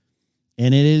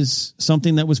 And it is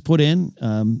something that was put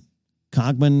in.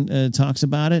 Cogman talks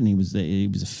about it, and he was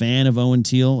a fan of Owen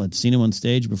Teale. I'd seen him on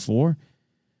stage before.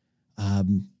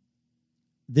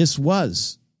 This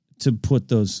was to put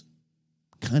those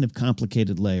kind of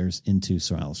complicated layers into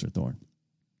Sir Alistair Thorne.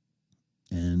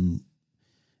 And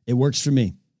it works for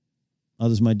me.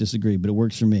 Others might disagree, but it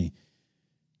works for me.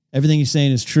 Everything he's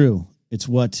saying is true. It's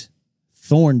what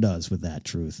Thorne does with that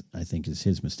truth, I think, is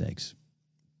his mistakes.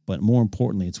 But more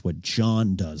importantly, it's what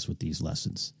Jon does with these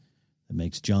lessons that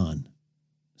makes Jon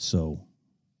so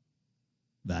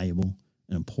valuable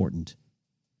and important,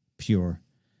 pure,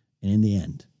 and in the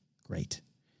end, great.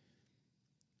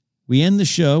 We end the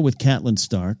show with Catelyn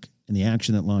Stark and the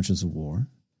action that launches a war.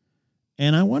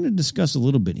 And I want to discuss a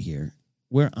little bit here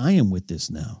where I am with this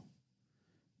now.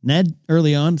 Ned,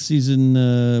 early on, season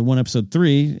 1, episode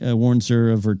 3, warns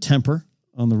her of her temper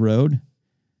on the road.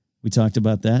 We talked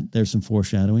about that. There's some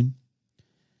foreshadowing.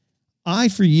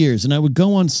 For years, and I would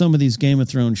go on some of these Game of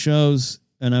Thrones shows,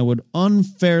 and I would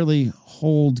unfairly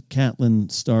hold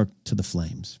Catelyn Stark to the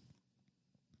flames.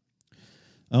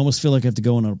 I almost feel like I have to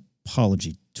go on an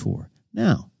apology tour.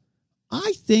 Now,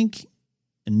 I think,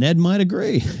 and Ned might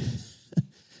agree,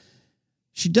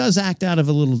 she does act out of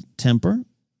a little temper.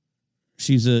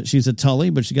 She's a Tully,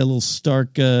 but she got a little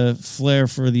Stark flair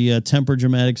for the temper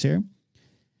dramatics here.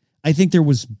 I think there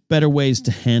was better ways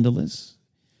to handle this.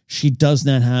 She does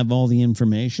not have all the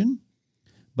information,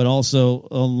 but also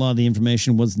a lot of the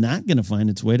information was not going to find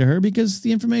its way to her because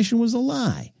the information was a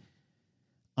lie.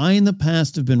 I, in the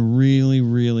past, have been really,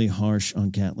 really harsh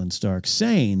on Catelyn Stark,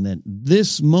 saying that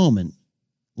this moment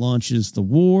launches the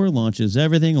war, launches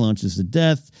everything, launches the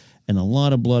death, and a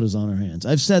lot of blood is on her hands.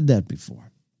 I've said that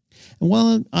before. And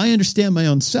while I understand my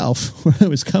own self, where I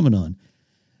was coming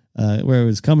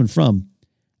from,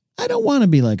 I don't want to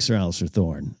be like Sir Alistair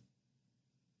Thorne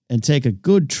and take a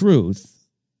good truth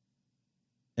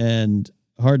and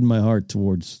harden my heart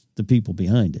towards the people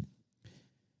behind it.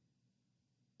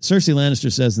 Cersei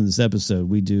Lannister says in this episode,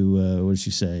 we do, what does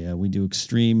she say? We do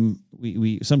extreme,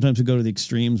 we sometimes we go to the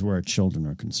extremes where our children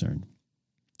are concerned.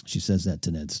 She says that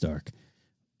to Ned Stark.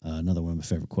 Another one of my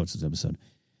favorite quotes this episode.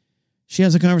 She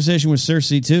has a conversation with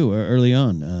Cersei, too, early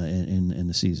on in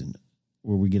the season,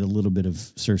 where we get a little bit of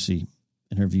Cersei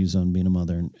and her views on being a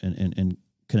mother and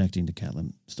connecting to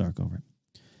Catelyn Stark over it.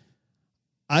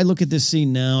 I look at this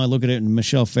scene now, I look at it, and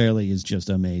Michelle Fairley is just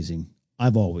amazing.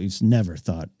 I've always never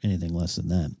thought anything less than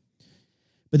that.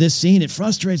 But this scene, it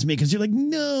frustrates me because you're like,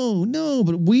 no,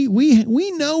 but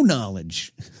we know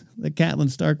knowledge that Catelyn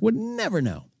Stark would never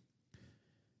know.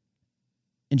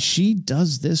 And she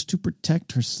does this to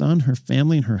protect her son, her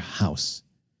family, and her house.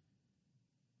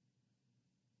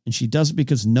 And she does it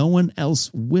because no one else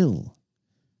will.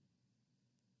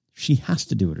 She has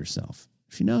to do it herself.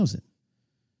 She knows it.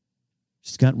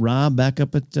 She's got Robb back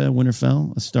up at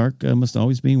Winterfell. A Stark must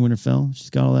always be in Winterfell. She's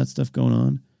got all that stuff going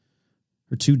on.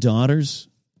 Her 2 daughters,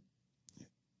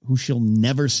 who she'll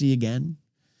never see again,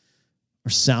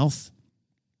 are south.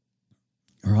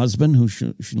 Her husband, who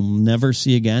she'll never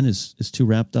see again, is too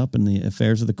wrapped up in the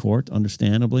affairs of the court,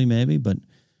 understandably maybe, but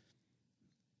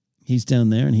he's down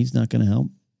there and he's not going to help.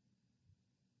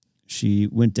 She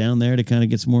went down there to kind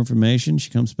of get some more information. She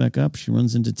comes back up. She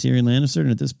runs into Tyrion Lannister, and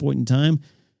at this point in time,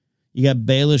 you got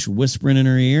Baelish whispering in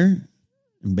her ear,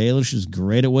 and Baelish is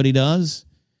great at what he does.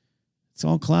 It's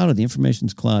all clouded. The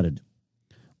information's clouded.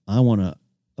 I want to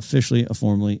officially,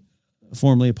 formally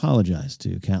apologize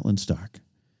to Catelyn Stark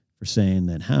for saying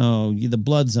that the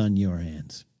blood's on your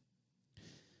hands.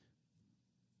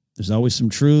 There's always some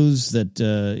truths that,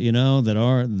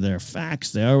 they're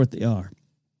facts. They are what they are.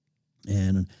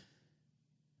 And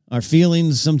our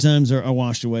feelings sometimes are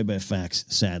washed away by facts,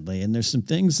 sadly. And there's some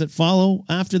things that follow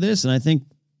after this. And I think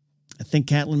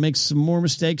Catelyn makes some more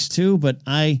mistakes too, but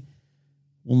I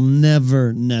will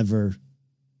never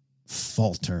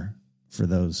falter for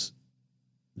those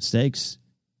mistakes.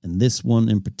 And this one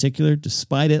in particular,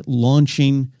 despite it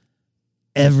launching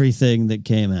everything that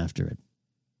came after it.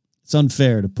 It's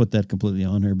unfair to put that completely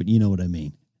on her, but you know what I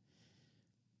mean.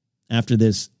 After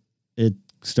this, it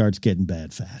starts getting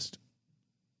bad fast.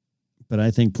 But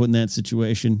I think put in that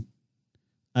situation,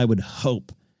 I would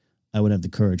hope I would have the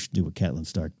courage to do what Catelyn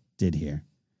Stark did here.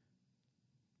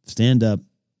 Stand up,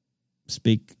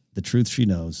 speak the truth she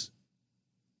knows,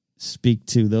 speak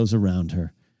to those around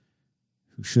her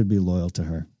who should be loyal to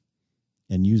her,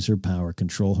 and use her power,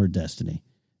 control her destiny,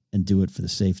 and do it for the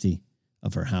safety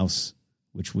of her house,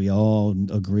 which we all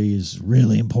agree is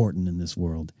really important in this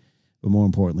world, but more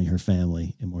importantly, her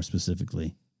family, and more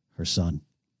specifically, her son.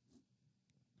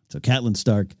 So Catelyn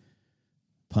Stark,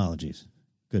 apologies.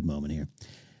 Good moment here.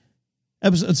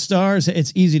 Episode stars,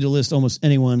 it's easy to list almost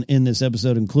anyone in this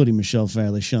episode, including Michelle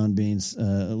Fairley, Sean Beans,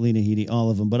 Lena Headey, all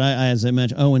of them. But I as I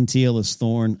mentioned, Owen Teal as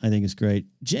Thorne, I think is great.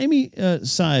 Jamie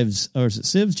Sives, or is it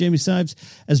Sivs? Jamie Sives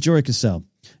as Jory Cassell.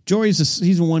 Jory's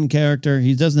he's one character.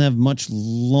 He doesn't have much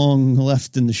long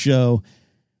left in the show.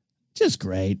 just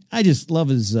great. I just love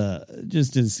his,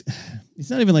 he's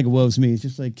not even like a woe's me. It's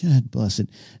just like, God bless it.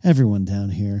 Everyone down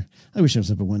here. I wish I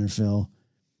was up at Winterfell.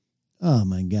 Oh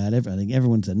my God. I think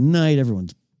everyone's a knight.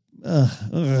 Everyone's,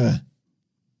 and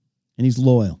he's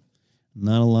loyal.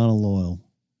 Not a lot of loyal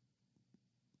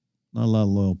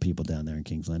people down there in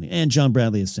King's Landing. And John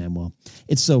Bradley as Samwell.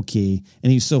 It's so key.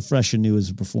 And he's so fresh and new as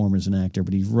a performer, as an actor,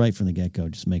 but he's right from the get-go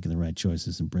just making the right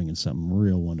choices and bringing something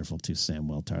real wonderful to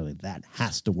Samwell Tarly. That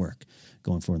has to work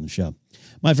going forward in the show.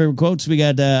 My favorite quotes, we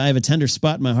got, I have a tender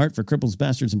spot in my heart for cripples,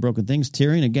 bastards, and broken things.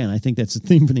 Tyrion, again, I think that's the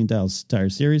theme for the entire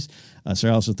series. Sir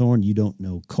Alistair Thorne, you don't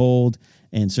know cold.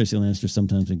 And Cersei Lannister,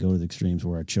 sometimes we go to the extremes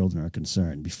where our children are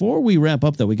concerned. Before we wrap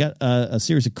up, though, we got a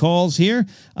series of calls here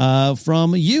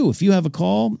from you. If you have a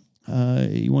call,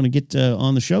 you want to get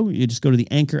on the show, you just go to the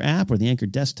Anchor app or the Anchor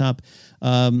desktop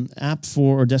app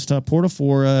or desktop portal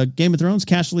for Game of Thrones,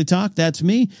 Casterly Talk. That's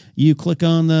me. You click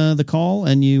on the call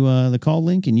and the call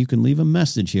link, and you can leave a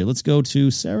message here. Let's go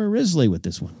to Sarah Risley with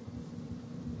this one.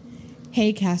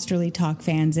 Hey, Casterly Talk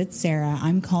fans, it's Sarah.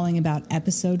 I'm calling about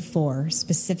episode 4,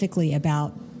 specifically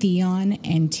about Theon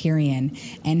and Tyrion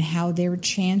and how their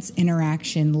chance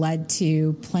interaction led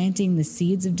to planting the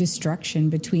seeds of destruction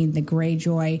between the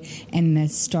Greyjoy and the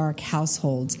Stark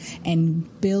households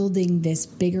and building this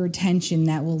bigger tension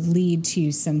that will lead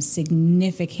to some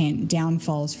significant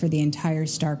downfalls for the entire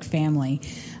Stark family.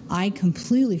 I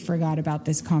completely forgot about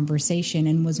this conversation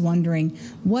and was wondering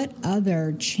what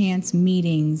other chance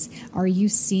meetings are you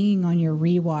seeing on your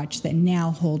rewatch that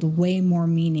now hold way more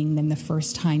meaning than the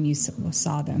first time you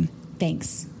saw them?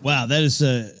 Thanks. Wow, that is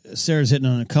Sarah's hitting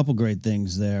on a couple great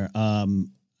things there.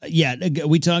 Yeah,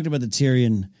 we talked about the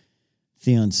Tyrion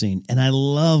Theon scene, and I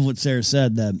love what Sarah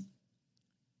said, that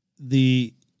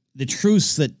the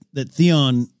truths that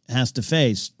Theon has to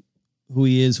face, who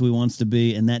he is, who he wants to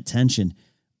be, and that tension,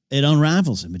 it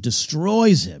unravels him. It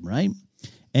destroys him, right?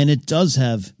 And it does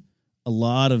have a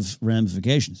lot of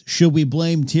ramifications. Should we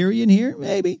blame Tyrion here?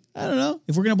 Maybe. I don't know.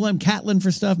 If we're going to blame Catelyn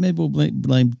for stuff, maybe we'll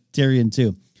blame Tyrion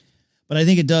too. But I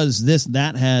think it does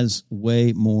that has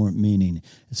way more meaning.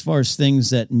 As far as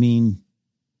things that mean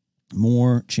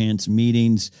more chance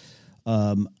meetings,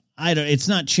 it's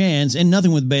not chance, and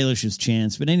nothing with Baelish is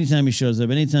chance, but anytime he shows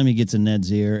up, anytime he gets in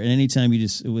Ned's ear, and anytime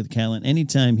with Catelyn,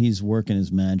 anytime he's working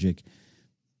his magic,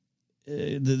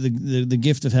 the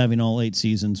gift of having all 8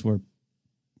 seasons, or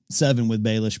 7 with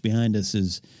Baelish behind us,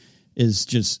 is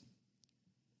just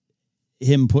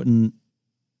him putting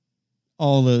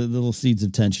all the little seeds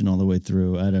of tension all the way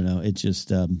through. I don't know. It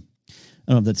just I don't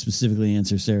know if that specifically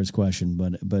answers Sarah's question,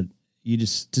 but you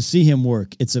just to see him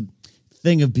work, it's a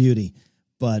thing of beauty.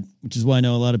 But which is why I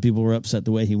know a lot of people were upset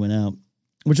the way he went out.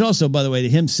 Which also, by the way,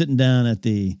 him sitting down at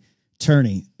the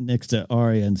tourney next to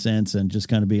Arya and Sansa and just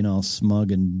kind of being all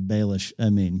smug and Baelish.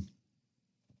 I mean,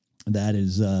 that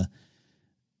is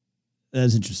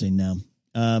interesting now.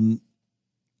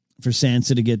 For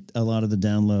Sansa to get a lot of the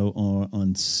down low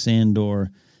on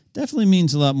Sandor definitely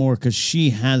means a lot more because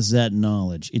she has that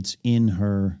knowledge. It's in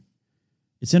her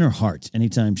heart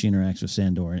anytime she interacts with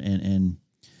Sandor, and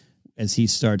as he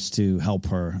starts to help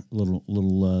her, the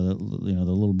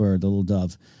little bird, the little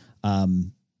dove,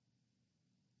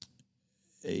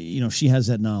 she has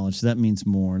that knowledge. So that means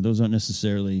more. Those aren't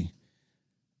necessarily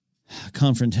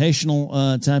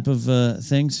confrontational type of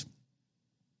things,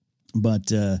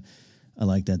 but I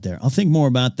like that there. I'll think more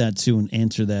about that too and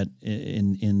answer that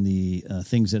in the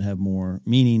things that have more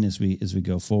meaning as we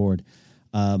go forward.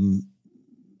 The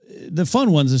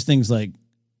fun ones is things like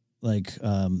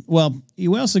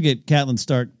you also get Catelyn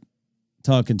Stark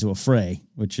talking to a Frey,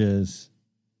 which is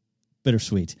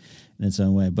bittersweet in its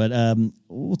own way. But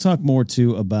we'll talk more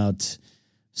too about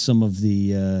some of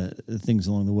the things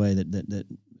along the way that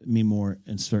mean more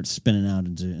and start spinning out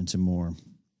into more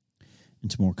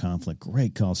conflict.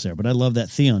 Great call, Sarah. But I love that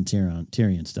Theon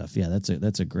Tyrion stuff. Yeah,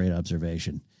 that's a great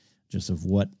observation, just of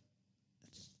what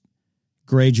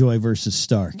Greyjoy versus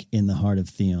Stark in the heart of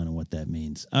Theon and what that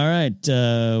means. All right,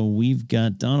 we've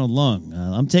got Donald Long.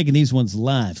 I'm taking these ones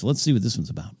live, so let's see what this one's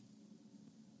about.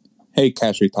 Hey,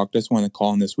 Casterly Talk. Just wanted to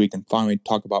call in this week and finally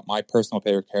talk about my personal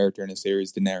favorite character in the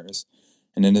series, Daenerys.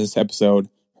 And in this episode,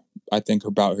 I think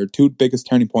about her 2 biggest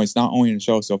turning points, not only in the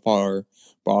show so far,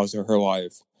 but also her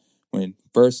life. When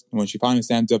she finally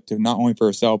stands up to not only for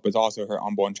herself, but also her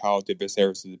unborn child to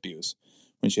Viserys' abuse.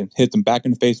 When she hits him back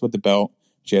in the face with the belt,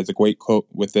 she has a great quote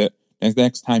with it. The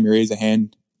next time you raise a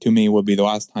hand to me will be the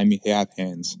last time you have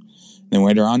hands. And then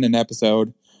later on in the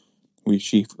episode,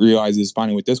 she realizes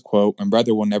finally with this quote, "My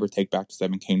brother will never take back the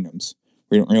 7 kingdoms."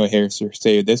 We don't really hear her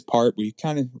say this part. We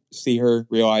kind of see her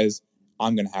realize,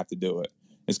 I'm going to have to do it.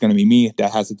 It's going to be me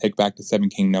that has to take back the 7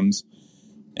 kingdoms,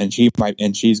 and she's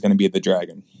going to be the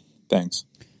dragon. Thanks.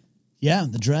 Yeah,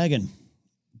 the dragon.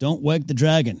 Don't wake the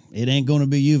dragon. It ain't going to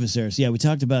be you, Viserys. Yeah, we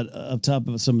talked about up top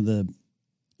of some of the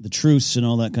truths and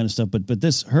all that kind of stuff, but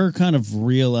this, her kind of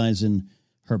realizing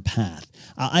her path.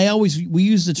 We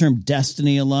use the term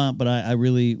destiny a lot, but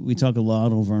we talk a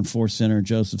lot over on Force Center,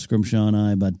 Joseph Scrimshaw and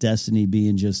I, about destiny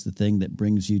being just the thing that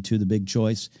brings you to the big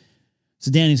choice. So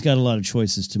Dany's got a lot of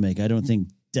choices to make. I don't think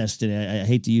destiny, I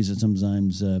hate to use it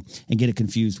sometimes and get it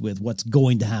confused with what's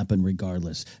going to happen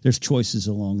regardless. There's choices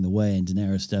along the way, and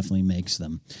Daenerys definitely makes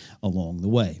them along the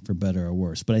way, for better or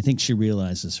worse. But I think she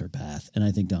realizes her path, and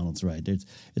I think Donald's right.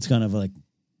 It's kind of like,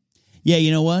 yeah,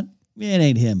 you know what? It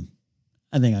ain't him.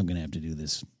 I think I'm going to have to do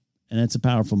this. And it's a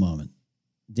powerful moment.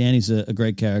 Dany's a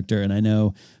great character, and I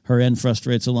know her end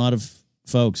frustrates a lot of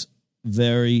folks.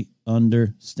 Very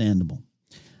understandable.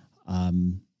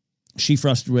 She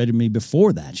frustrated me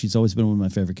before that. She's always been one of my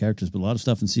favorite characters, but a lot of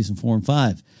stuff in season 4 and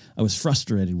 5, I was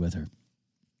frustrated with her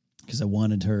because I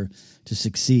wanted her to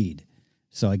succeed.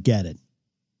 So I get it.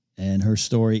 And her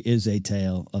story is a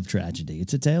tale of tragedy.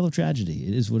 It's a tale of tragedy.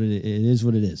 It is what it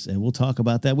is. And we'll talk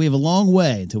about that. We have a long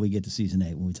way until we get to season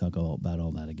 8 when we talk about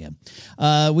all that again.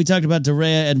 We talked about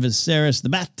Doreah and Viserys, the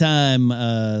bath time,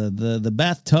 the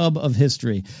bathtub of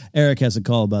history. Eric has a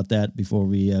call about that before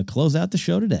we close out the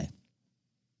show today.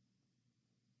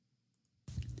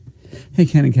 Hey,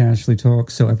 Ken and Cashley Talk.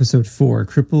 So episode 4,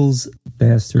 Cripples,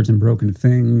 Bastards, and Broken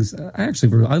Things.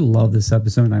 I love this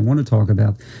episode, and I want to talk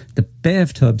about the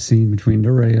bathtub scene between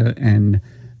Doreah and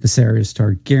Viserys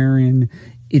Targaryen.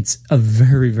 It's a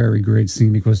very, very great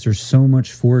scene because there's so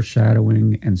much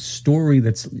foreshadowing and story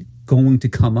that's going to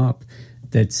come up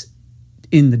that's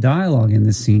in the dialogue in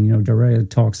this scene. You know, Doreah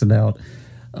talks about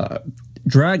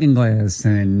dragonglass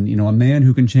and, you know, a man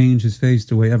who can change his face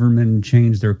the way evermen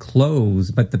change their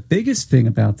clothes. But the biggest thing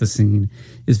about the scene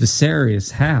is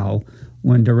Viserys, how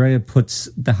when Doreah puts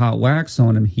the hot wax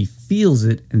on him, he feels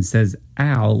it and says,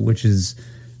 ow, which is,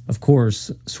 of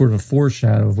course, sort of a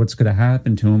foreshadow of what's going to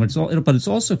happen to him. But it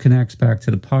also connects back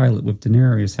to the pilot with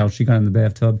Daenerys, how she got in the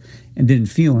bathtub and didn't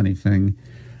feel anything.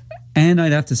 And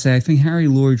I'd have to say, I think Harry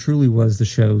Lloyd truly was the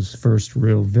show's first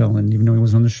real villain, even though he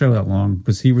wasn't on the show that long,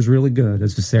 because he was really good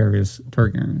as Viserys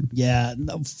Targaryen. Yeah,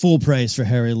 full praise for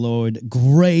Harry Lloyd.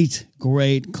 Great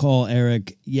call,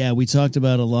 Eric. Yeah, we talked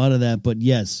about a lot of that, but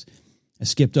yes, I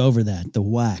skipped over that. The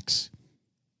wax.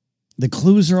 The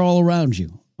clues are all around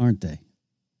you, aren't they?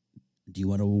 Do you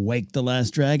want to wake the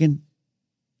last dragon?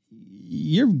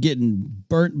 You're getting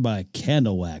burnt by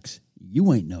candle wax.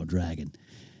 You ain't no dragon.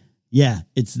 Yeah,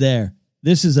 it's there.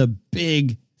 This is a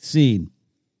big scene.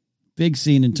 Big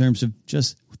scene in terms of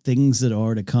just things that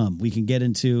are to come. We can get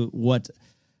into what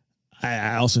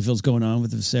I also feel is going on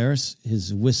with Viserys,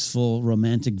 his wistful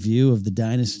romantic view of the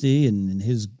dynasty and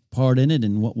his part in it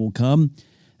and what will come,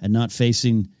 and not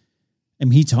facing. I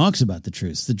mean, he talks about the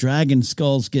truth. The dragon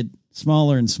skulls get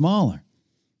smaller and smaller.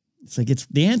 It's like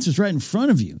the answer's right in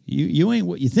front of you. You ain't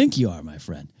what you think you are, my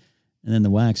friend. And then the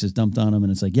wax is dumped on him,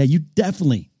 and it's like, yeah, you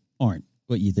definitely aren't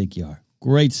what you think you are.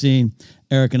 Great scene.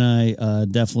 Eric and I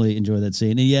definitely enjoy that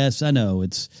scene. And yes, I know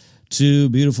it's two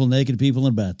beautiful naked people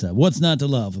in a bathtub. What's not to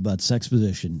love about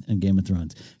sexposition in Game of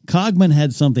Thrones? Cogman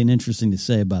had something interesting to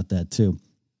say about that too.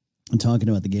 And talking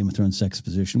about the Game of Thrones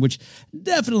sexposition, which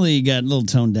definitely got a little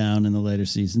toned down in the later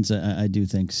seasons. I do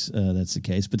think that's the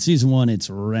case. But season 1, it's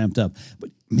ramped up. But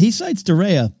he cites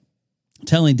Doreah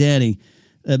telling Dany,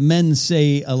 men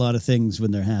say a lot of things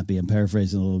when they're happy. I'm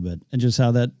paraphrasing a little bit. And just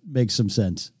how that makes some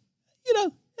sense. You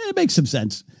know, it makes some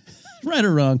sense. Right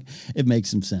or wrong, it makes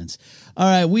some sense. All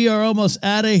right, we are almost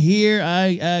out of here.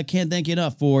 I can't thank you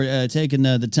enough for taking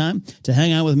the time to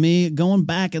hang out with me, going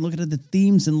back and looking at the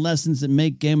themes and lessons that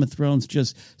make Game of Thrones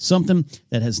just something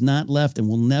that has not left and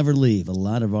will never leave a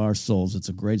lot of our souls. It's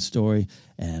a great story,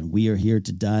 and we are here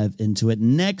to dive into it.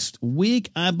 Next week,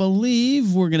 I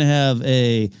believe we're going to have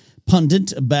a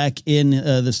pundit back in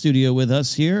the studio with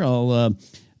us here. I'll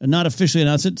not officially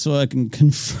announce it so I can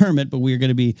confirm it, but we're going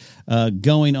to be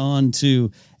going on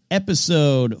to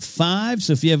episode 5.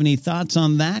 So if you have any thoughts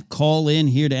on that, call in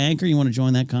here to Anchor. You want to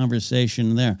join that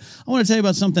conversation there. I want to tell you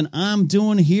about something I'm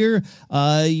doing here.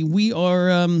 We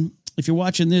are, if you're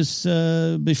watching this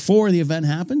before the event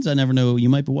happens, I never know, you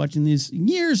might be watching these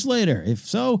years later. If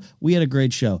so, we had a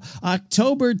great show.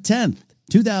 October 10th,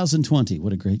 2020.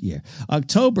 What a great year.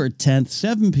 October 10th,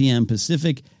 7 p.m.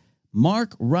 Pacific.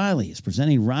 Mark Riley is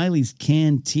presenting Riley's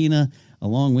Cantina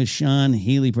along with Sean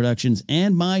Healy Productions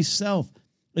and myself.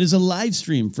 It is a live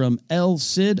stream from El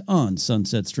Cid on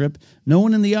Sunset Strip. No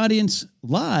one in the audience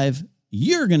live,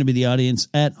 you're going to be the audience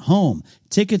at home.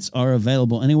 Tickets are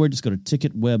available anywhere. Just go to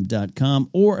ticketweb.com,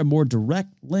 or a more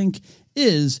direct link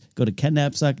is go to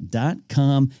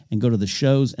kennapzok.com and go to the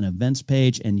shows and events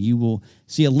page, and you will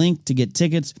see a link to get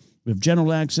tickets. We have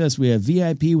general access. We have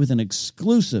VIP with an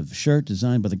exclusive shirt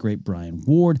designed by the great Brian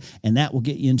Ward, and that will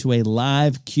get you into a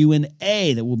live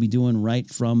Q&A that we'll be doing right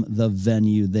from the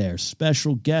venue there.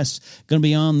 Special guests going to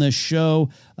be on the show.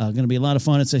 Going to be a lot of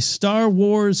fun. It's a Star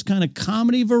Wars kind of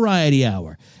comedy variety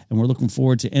hour, and we're looking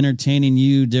forward to entertaining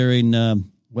you during,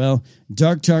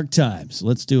 dark times.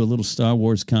 Let's do a little Star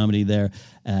Wars comedy there.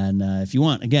 And if you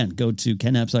want, again, go to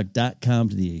kennapzok.com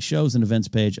to the shows and events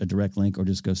page, a direct link, or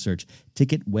just go search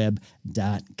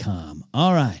ticketweb.com.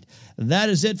 All right. That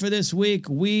is it for this week.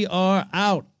 We are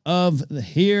out of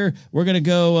here. We're going to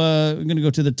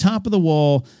go to the top of the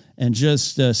wall and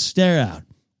just stare out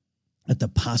at the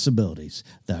possibilities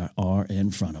that are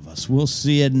in front of us. We'll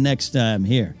see you next time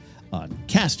here on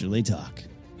Casterly Talk.